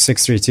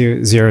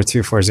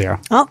 312-632-0240.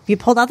 Oh, you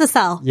pulled out the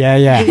cell.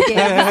 Yeah.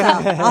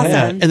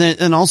 Awesome.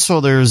 And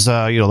also there's, the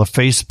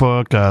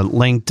Facebook,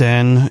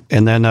 LinkedIn,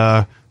 and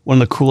then, one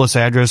of the coolest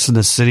addresses in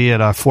the city at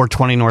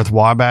 420 North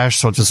Wabash.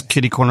 So it's just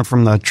kitty corner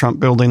from the Trump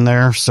building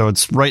there. So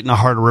it's right in the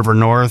heart of River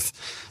North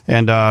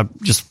and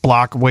just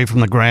block away from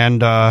the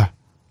Grand Red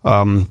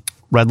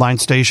Line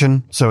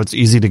station. So it's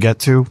easy to get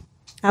to.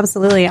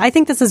 Absolutely. I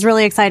think this is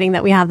really exciting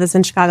that we have this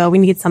in Chicago. We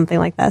need something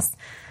like this.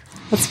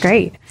 That's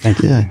great.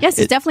 Thank you. Yeah. Yes,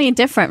 it's definitely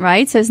different,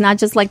 right? So it's not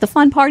just like the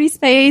fun party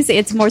space.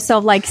 It's more so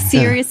like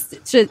serious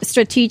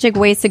strategic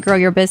ways to grow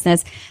your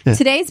business. Yeah.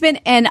 Today's been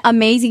an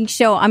amazing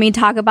show. I mean,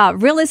 talk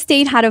about real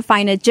estate, how to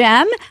find a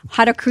gem,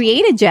 how to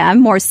create a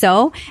gem more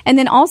so, and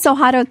then also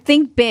how to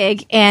think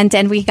big. And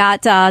we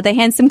got the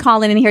handsome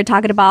Colin in here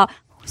talking about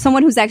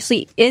someone who's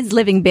actually is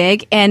living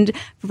big and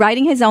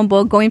writing his own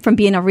book, going from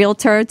being a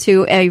realtor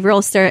to a real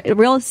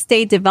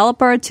estate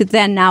developer to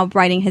then now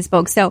writing his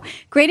book. So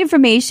great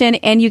information,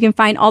 and you can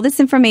find all this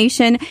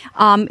information.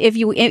 If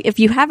you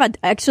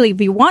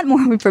want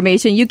more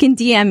information, you can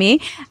DM me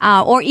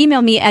or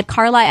email me at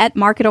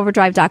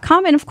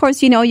carla@marketoverdrive.com. And of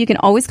course, you can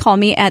always call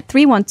me at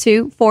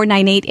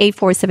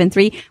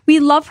 312-498-8473. We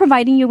love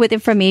providing you with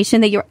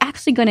information that you're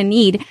actually going to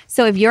need.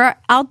 So if you're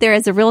out there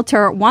as a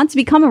realtor, want to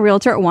become a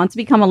realtor, or want to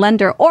become a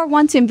lender, or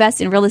want to invest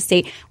in real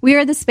estate, we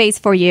are the space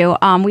for you.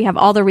 We have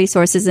all the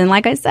resources. And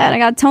like I said, I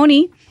got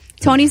Tony.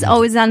 Tony's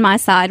always on my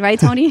side, right,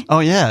 Tony?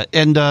 Oh, yeah.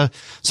 And so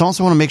I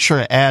also want to make sure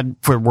to add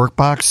for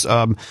Workbox,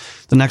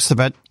 the next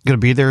event going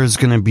to be there is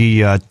going to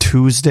be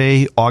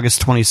Tuesday,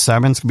 August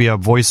 27th. It's going to be a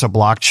Voice of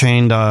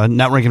Blockchain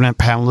networking event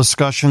panel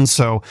discussion.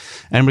 So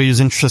anybody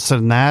who's interested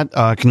in that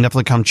can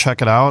definitely come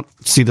check it out,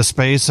 see the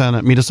space,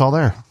 and meet us all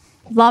there.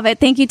 Love it.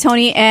 Thank you,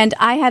 Tony. And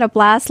I had a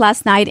blast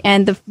last night,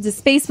 and the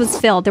space was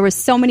filled. There were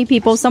so many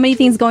people, so many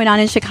things going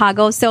on in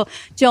Chicago. So,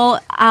 Joel,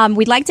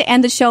 we'd like to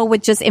end the show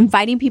with just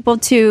inviting people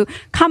to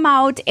come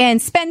out and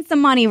spend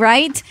some money,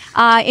 right?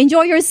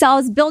 Enjoy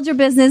yourselves, build your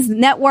business,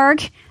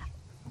 network.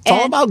 It's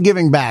all about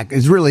giving back.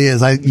 It really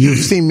is. You've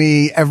seen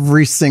me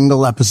every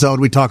single episode.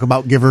 We talk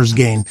about Giver's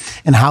Gain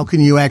and how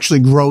can you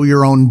actually grow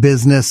your own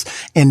business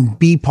and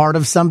be part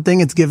of something.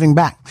 It's giving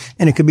back.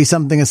 And it could be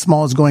something as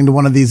small as going to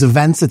one of these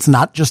events. It's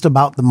not just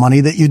about the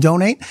money that you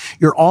donate.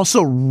 You're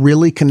also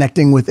really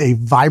connecting with a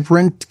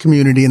vibrant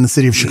community in the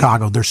city of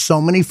Chicago. There's so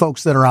many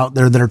folks that are out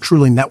there that are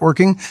truly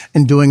networking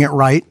and doing it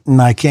right.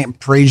 And I can't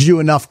praise you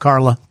enough,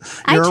 Carla.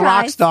 You're a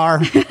rock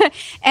star.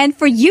 And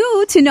for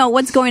you to know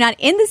what's going on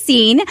in the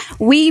scene,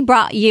 we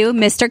brought you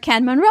Mr.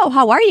 Ken Monroe.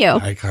 How are you?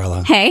 Hi,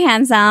 Carla. Hey,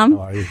 handsome.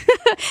 How are you?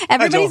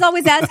 Everybody's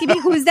always asking me,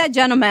 who's that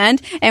gentleman?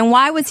 And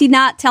why was he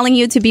not telling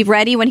you to be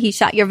ready when he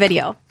shot your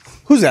video?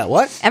 Who's that?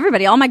 What?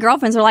 Everybody, all my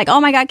girlfriends are like,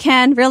 oh my God,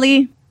 Ken,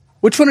 really?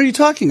 Which one are you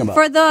talking about?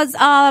 For those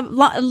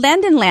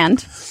Land and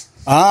Land.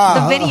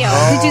 The video.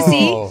 Did you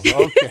see?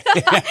 Okay.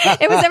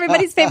 It was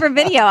everybody's favorite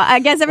video. I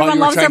guess everyone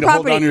loves their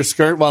property. Hold on your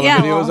skirt while the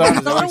video was on.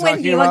 It's a little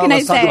windy. What can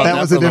I say? That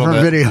was a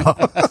different video.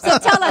 So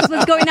tell us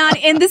what's going on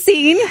in the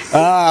scene.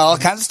 All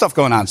kinds of stuff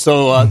going on.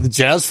 So the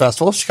Jazz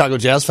Festival, Chicago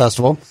Jazz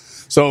Festival.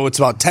 So it's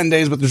about 10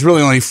 days, but there's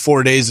really only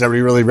 4 days that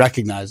everybody really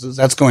recognizes.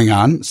 That's going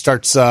on. It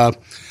starts on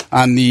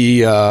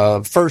the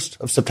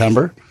 1st of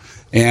September.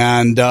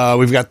 And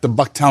we've got the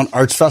Bucktown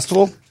Arts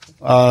Festival.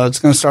 It's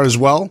going to start as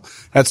well.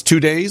 That's 2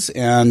 days,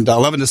 and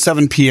 11 to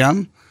 7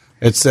 p.m.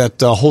 It's at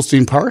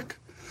Holstein Park.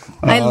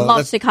 I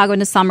love Chicago in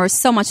the summer.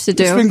 So much to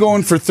do. It's been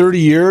going for 30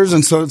 years,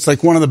 and so it's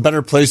like one of the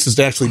better places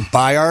to actually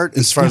buy art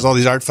as far as all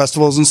these art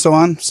festivals and so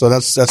on. So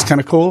that's kind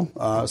of cool.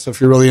 So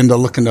if you're really into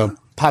looking to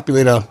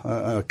populate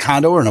a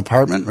condo or an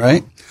apartment,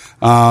 right?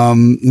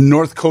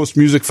 North Coast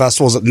Music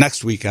Festival is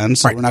next weekend,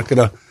 so we're not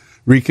going to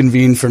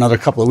reconvene for another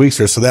couple of weeks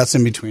here. So that's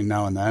in between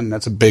now and then.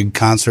 That's a big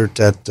concert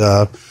at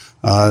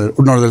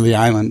northern of the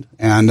island.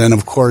 And then,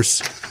 of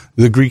course,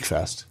 the Greek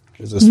Fest.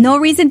 is this No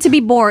reason to be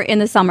bored in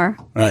the summer.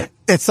 right?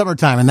 It's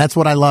summertime, and that's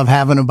what I love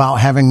having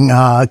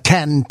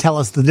Ken tell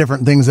us the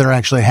different things that are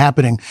actually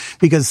happening,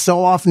 because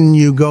so often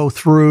you go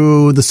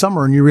through the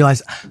summer and you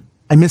realize,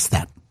 I missed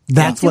that.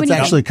 That's what's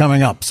actually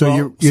coming up.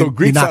 So So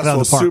Greek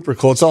Festival is super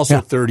cool. It's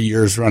also 30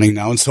 years running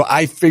now. And so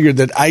I figured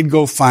that I'd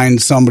go find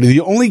somebody.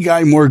 The only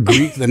guy more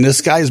Greek than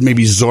this guy is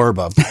maybe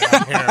Zorba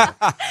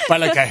by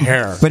like a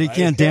hair. But he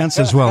can't dance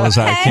as well as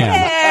I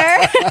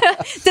can.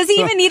 Does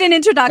he even need an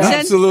introduction?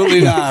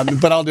 Absolutely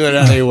not. But I'll do it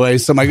anyway.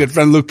 So my good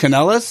friend Luke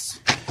Canellis.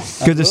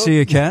 Good to see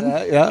you, Ken.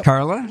 Yeah.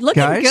 Carla,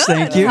 Looking guys, good.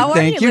 thank you. How are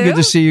Thank you, you. Lou? Good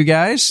to see you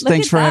guys. Look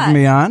Thanks at for having that.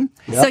 me on.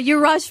 So you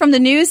rushed from the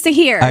news to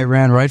here. I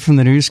ran right from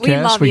the We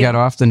newscast. love We you. got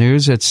off the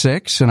news at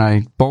 6, and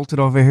I bolted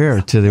over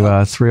here to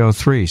the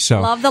 303.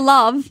 So Love the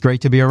love.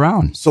 great to be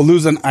around. So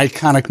Lou's an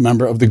iconic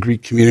member of the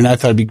Greek community, and I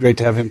thought it'd be great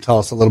to have him tell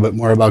us a little bit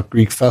more about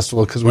Greek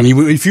Festival, because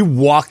if you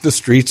walk the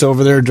streets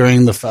over there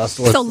during the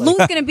festival, So it's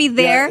Lou's going to be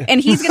there, and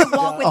he's going to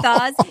walk with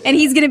us, and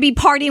he's going to be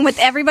partying with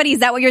everybody. Is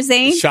that what you're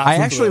saying? I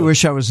actually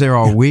wish I was there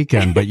all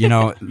weekend, but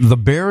the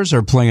Bears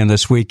are playing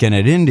this weekend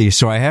at Indy,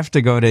 so I have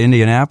to go to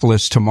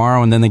Indianapolis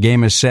tomorrow, and then the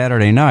game is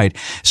Saturday night.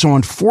 So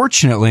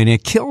unfortunately, and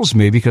it kills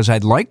me because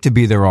I'd like to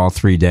be there all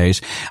 3 days,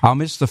 I'll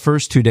miss the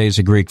first 2 days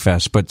of Greek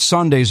Fest, but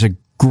Sunday's a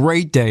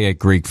great day at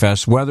Greek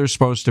Fest. Weather's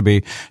supposed to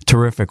be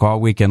terrific all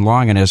weekend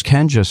long, and as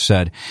Ken just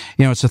said,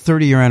 it's a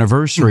 30-year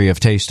anniversary of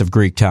Taste of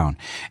Greektown.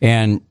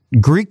 And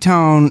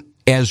Greektown,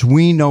 as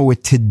we know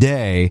it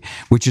today,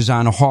 which is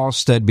on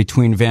Halstead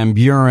between Van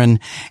Buren,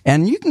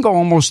 and you can go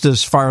almost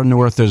as far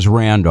north as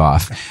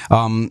Randolph.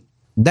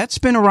 That's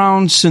been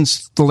around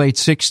since the late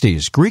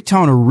 60s.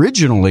 Greektown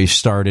originally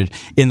started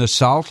in the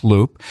South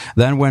Loop,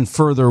 then went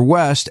further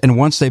west, and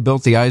once they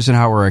built the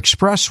Eisenhower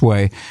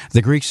Expressway,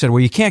 the Greeks said, well,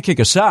 you can't kick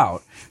us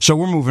out, so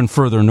we're moving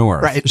further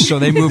north. Right. So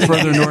they moved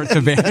further north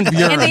to Van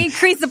Buren. And they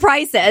increased the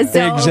prices.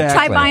 So Exactly.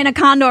 try buying a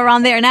condo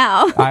around there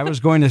now. I was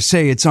going to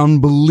say it's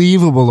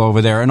unbelievable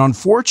over there. And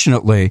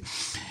unfortunately,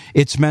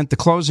 it's meant the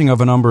closing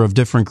of a number of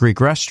different Greek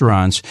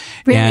restaurants.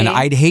 Really? And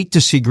I'd hate to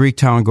see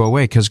Greektown go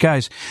away because,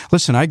 guys,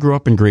 listen, I grew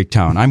up in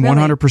Greektown. I'm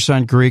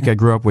 100% Greek. I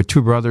grew up with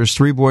 2 brothers,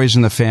 3 boys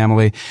in the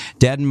family.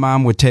 Dad and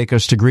Mom would take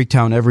us to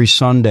Greektown every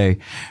Sunday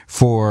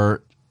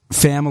for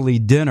family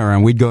dinner,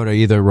 and we'd go to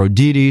either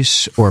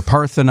Roditis or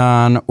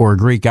Parthenon or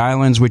Greek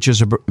Islands, which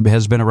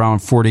has been around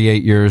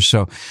 48 years.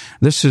 So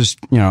this is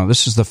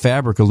the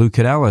fabric of Lou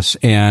Canellis,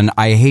 and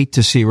I hate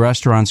to see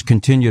restaurants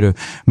continue to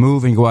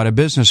move and go out of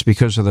business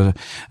because of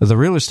the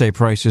real estate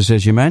prices,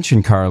 as you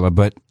mentioned, Carla,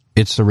 but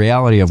it's the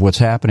reality of what's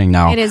happening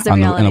now It is the in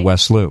reality. the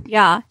West Loop.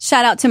 Yeah.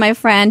 Shout out to my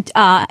friend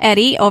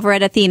Eddie over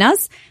at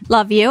Athena's.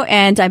 Love you.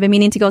 And I've been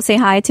meaning to go say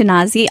hi to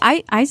Nazi.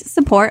 I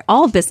support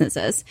all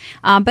businesses,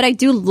 but I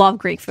do love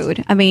Greek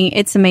food. I mean,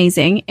 it's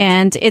amazing.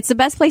 And it's the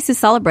best place to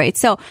celebrate.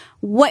 So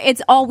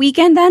it's all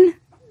weekend then?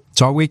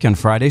 It's all weekend,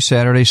 Friday,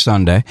 Saturday,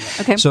 Sunday.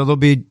 Okay. So there'll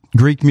be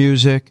Greek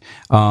music.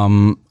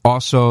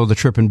 Also, the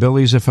Trippin'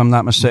 Billies, if I'm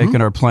not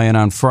mistaken, are playing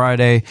on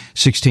Friday,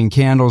 16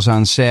 Candles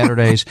on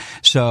Saturdays.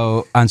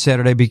 So on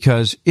Saturday,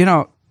 because,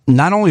 not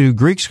only do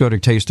Greeks go to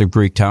Taste of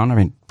Greektown, I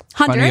mean,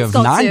 plenty Hundreds of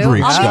go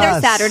non-Greeks too. I'll be go.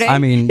 there Saturday. I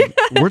mean,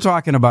 we're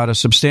talking about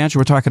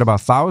we're talking about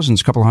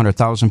thousands, a couple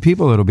 100,000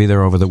 people that'll be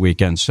there over the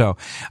weekend. So,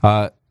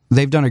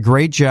 they've done a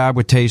great job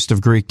with Taste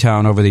of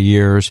Greektown over the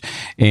years,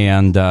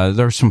 and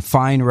there's some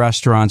fine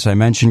restaurants. I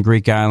mentioned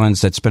Greek Islands,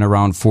 that's been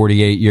around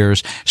 48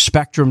 years.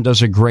 Spectrum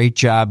does a great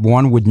job.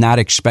 One would not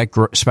expect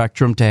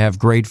Spectrum to have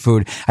great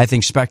food. I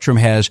think Spectrum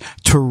has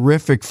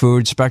terrific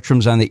food.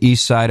 Spectrum's on the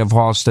east side of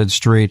Halstead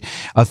Street.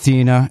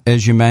 Athena,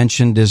 as you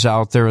mentioned, is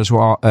out there as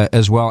well.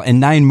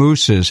 And Nine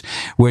Mooses,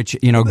 which,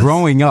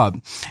 growing up,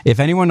 if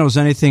anyone knows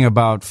anything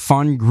about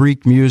fun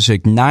Greek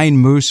music, Nine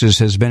Mooses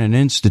has been an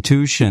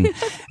institution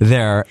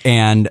there.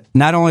 And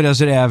not only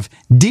does it have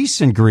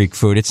decent Greek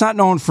food, it's not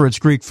known for its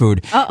Greek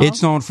food.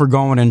 It's known for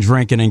going and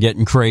drinking and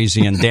getting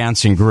crazy and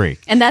dancing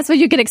Greek. And that's what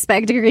you can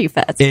expect at Greek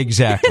Fest.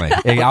 Exactly.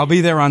 I'll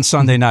be there on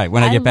Sunday night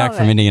when I get back love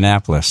from it.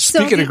 Indianapolis.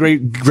 Speaking of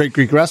great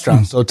Greek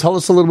restaurants, so tell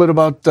us a little bit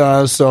about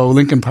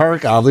Lincoln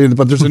Park, Avli,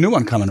 but there's a new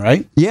one coming,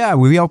 right? Yeah,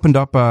 we opened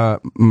up,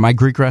 my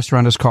Greek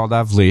restaurant is called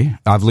Avli.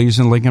 Avli's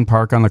in Lincoln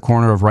Park on the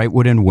corner of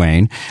Wrightwood and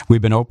Wayne.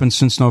 We've been open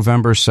since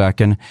November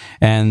 2nd,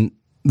 and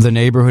the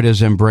neighborhood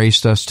has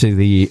embraced us to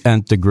the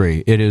nth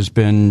degree. It has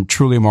been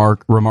truly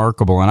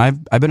remarkable. And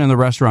I've been in the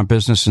restaurant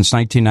business since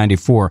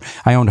 1994.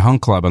 I owned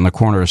Hunt Club on the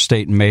corner of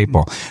State and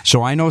Maple.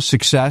 So I know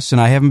success, and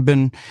I haven't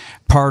been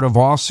part of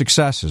all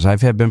successes.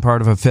 I've been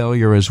part of a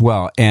failure as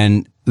well.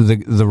 And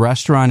the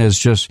restaurant has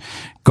just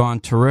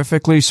gone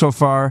terrifically so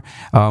far.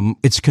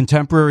 It's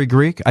contemporary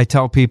Greek. I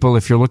tell people,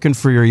 if you're looking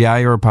for your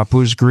Yair or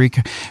Papoose Greek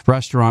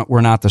restaurant, we're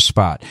not the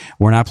spot.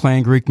 We're not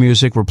playing Greek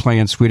music. We're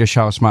playing Swedish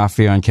House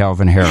Mafia and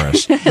Calvin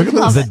Harris.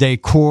 The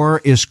decor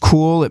is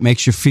cool. It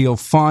makes you feel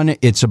fun.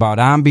 It's about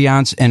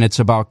ambiance, and it's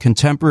about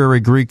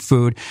contemporary Greek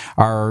food.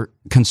 Our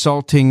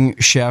consulting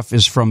chef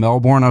is from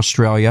Melbourne,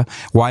 Australia.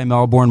 Why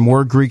Melbourne?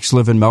 More Greeks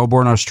live in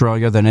Melbourne,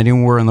 Australia than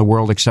anywhere in the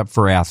world except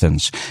for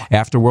Athens.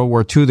 After World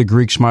War II, the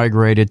Greeks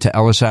migrated to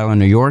Ellis Island,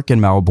 New York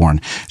and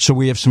Melbourne. So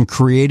we have some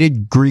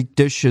created Greek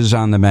dishes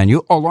on the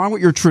menu, along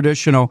with your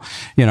traditional,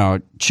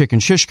 chicken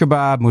shish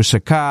kebab,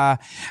 moussaka,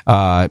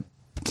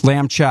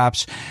 lamb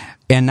chops.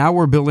 And now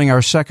we're building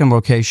our second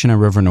location in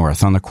River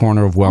North on the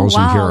corner of Wells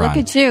and Huron. Look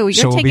at you. You're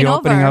so we'll be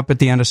opening over. up at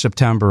the end of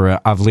September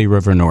at Avli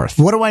River North.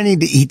 What do I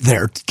need to eat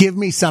there? Give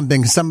me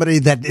somebody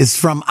that is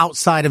from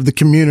outside of the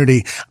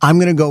community. I'm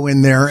going to go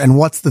in there, and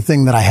what's the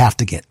thing that I have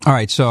to get? All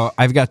right, so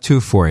I've got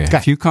two for you. Okay.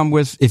 If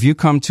you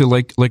come to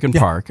Lincoln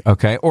Park,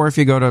 okay, or if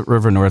you go to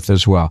River North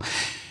as well,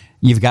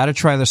 you've got to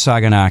try the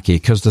Saganaki,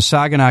 because the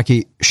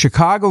Saganaki,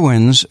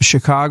 Chicagoans,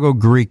 Chicago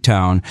Greek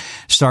town,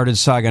 started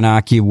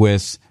Saganaki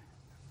with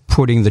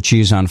putting the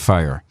cheese on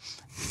fire.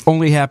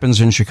 Only happens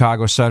in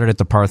Chicago, started at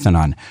the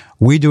Parthenon.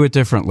 We do it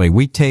differently.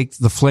 We take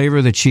the flavor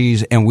of the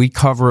cheese and we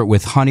cover it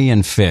with honey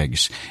and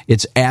figs.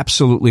 It's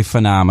absolutely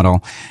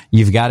phenomenal.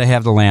 You've got to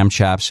have the lamb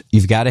chops.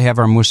 You've got to have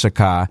our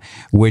moussaka,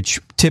 which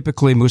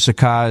typically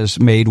moussaka is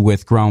made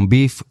with ground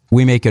beef.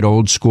 We make it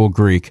old school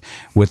Greek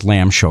with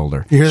lamb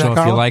shoulder. You hear that, so if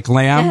Carl? you like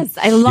lamb, Yes,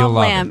 I love you'll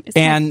lamb. it. It's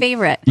my And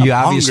favorite. You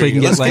obviously hungry.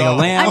 can get Let's like go. a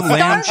lamb, I'm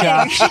lamb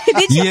starving. chop.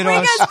 Did you bring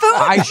us food?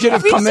 I should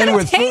have We come in should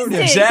with have food.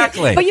 tasted.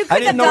 Exactly. But you I couldn't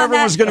didn't have know done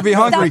everyone was that. going to be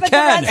hungry. Stop at the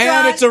Ken, restaurant.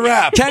 And it's a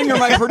wrap. Ken, you're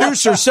my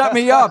producer. Set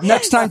me up.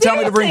 Next time, tell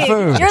me to bring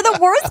Seriously, food. You're the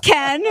worst,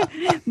 Ken.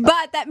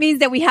 But that means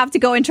that we have to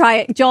go and try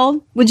it.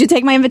 Joel, would you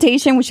take my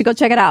invitation? We should go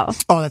check it out.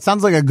 Oh, that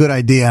sounds like a good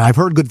idea. I've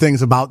heard good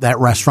things about that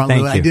restaurant.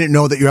 Thank I you. didn't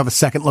know that you have a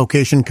second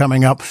location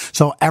coming up.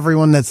 So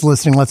everyone that's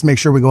listening, let's make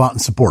sure we go out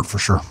and support for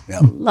sure. Yeah.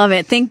 Love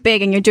it. Think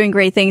big, and you're doing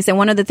great things. And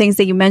one of the things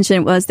that you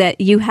mentioned was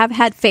that you have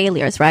had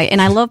failures, right?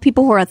 And I love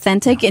people who are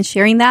authentic and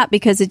sharing that,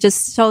 because it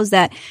just shows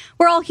that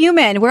we're all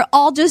human. We're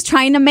all just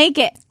trying to make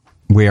it.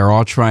 We are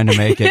all trying to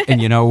make it.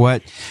 And you know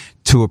what?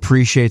 To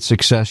appreciate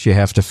success, you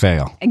have to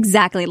fail.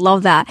 Exactly.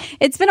 Love that.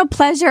 It's been a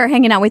pleasure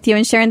hanging out with you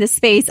and sharing this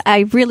space. I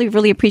really,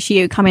 really appreciate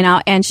you coming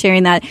out and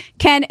sharing that.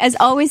 Ken, as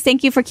always,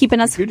 thank you for keeping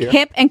us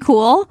hip and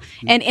cool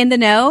and in the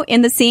know,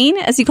 in the scene,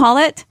 as you call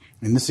it.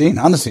 In the scene,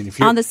 on the scene. If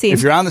you're On the scene.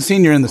 If you're on the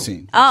scene, you're in the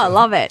scene. Oh,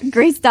 love it.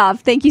 Great stuff.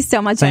 Thank you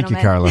so much, Thank you,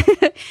 gentlemen.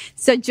 Carla.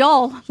 So,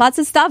 Joel, lots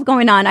of stuff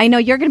going on. I know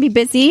you're going to be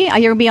busy. You're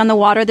going to be on the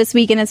water this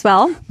weekend as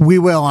well. We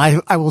will.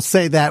 I will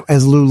say that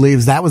as Lou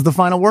leaves, that was the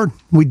final word.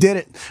 We did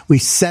it. We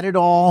said it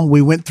all.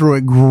 We went through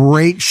a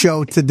great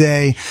show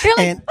today. You're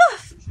like, And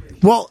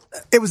well,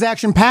 it was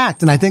action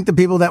packed, and I think the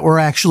people that were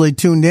actually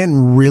tuned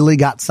in really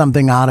got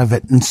something out of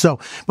it. And so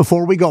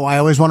before we go, I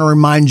always want to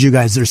remind you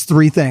guys, there's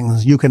three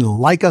things. You can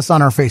like us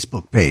on our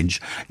Facebook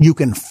page. You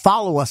can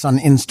follow us on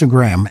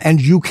Instagram, and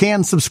you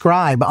can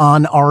subscribe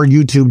on our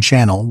YouTube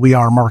channel. We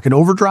are Market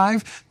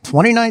Overdrive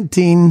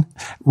 2019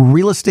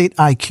 Real Estate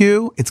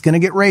IQ. It's going to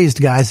get raised,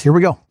 guys. Here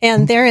we go.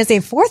 And there is a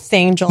fourth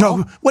thing, Joel.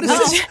 No, what is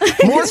this?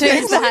 More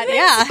things? that,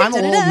 yeah. I'm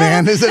old,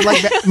 man. Is it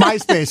like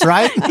MySpace,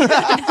 right?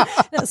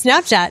 No,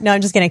 Snapchat. No,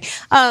 I'm just kidding.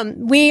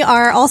 We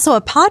are also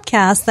a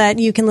podcast that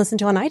you can listen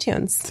to on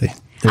iTunes.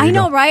 There I you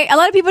know, go. right? A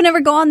lot of people never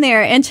go on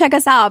there and check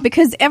us out,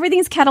 because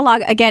everything's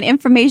cataloged. Again,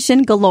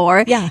 information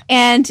galore. Yeah.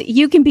 And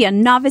you can be a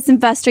novice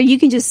investor. You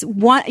can just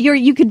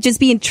you could just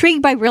be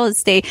intrigued by real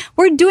estate.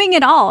 We're doing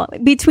it all.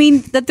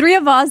 Between the three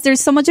of us, there's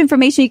so much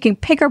information. You can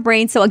pick our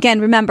brains. So again,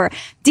 remember,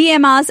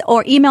 DM us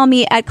or email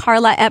me at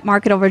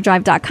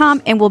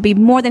carla@marketoverdrive.com, and we'll be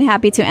more than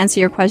happy to answer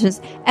your questions.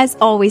 As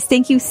always,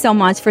 thank you so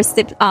much for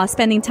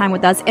spending time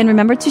with us. And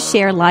remember to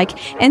share,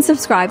 like, and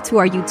subscribe to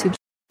our YouTube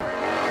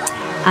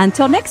channel.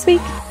 Until next week.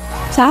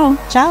 Ciao.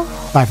 Ciao.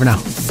 Bye for now.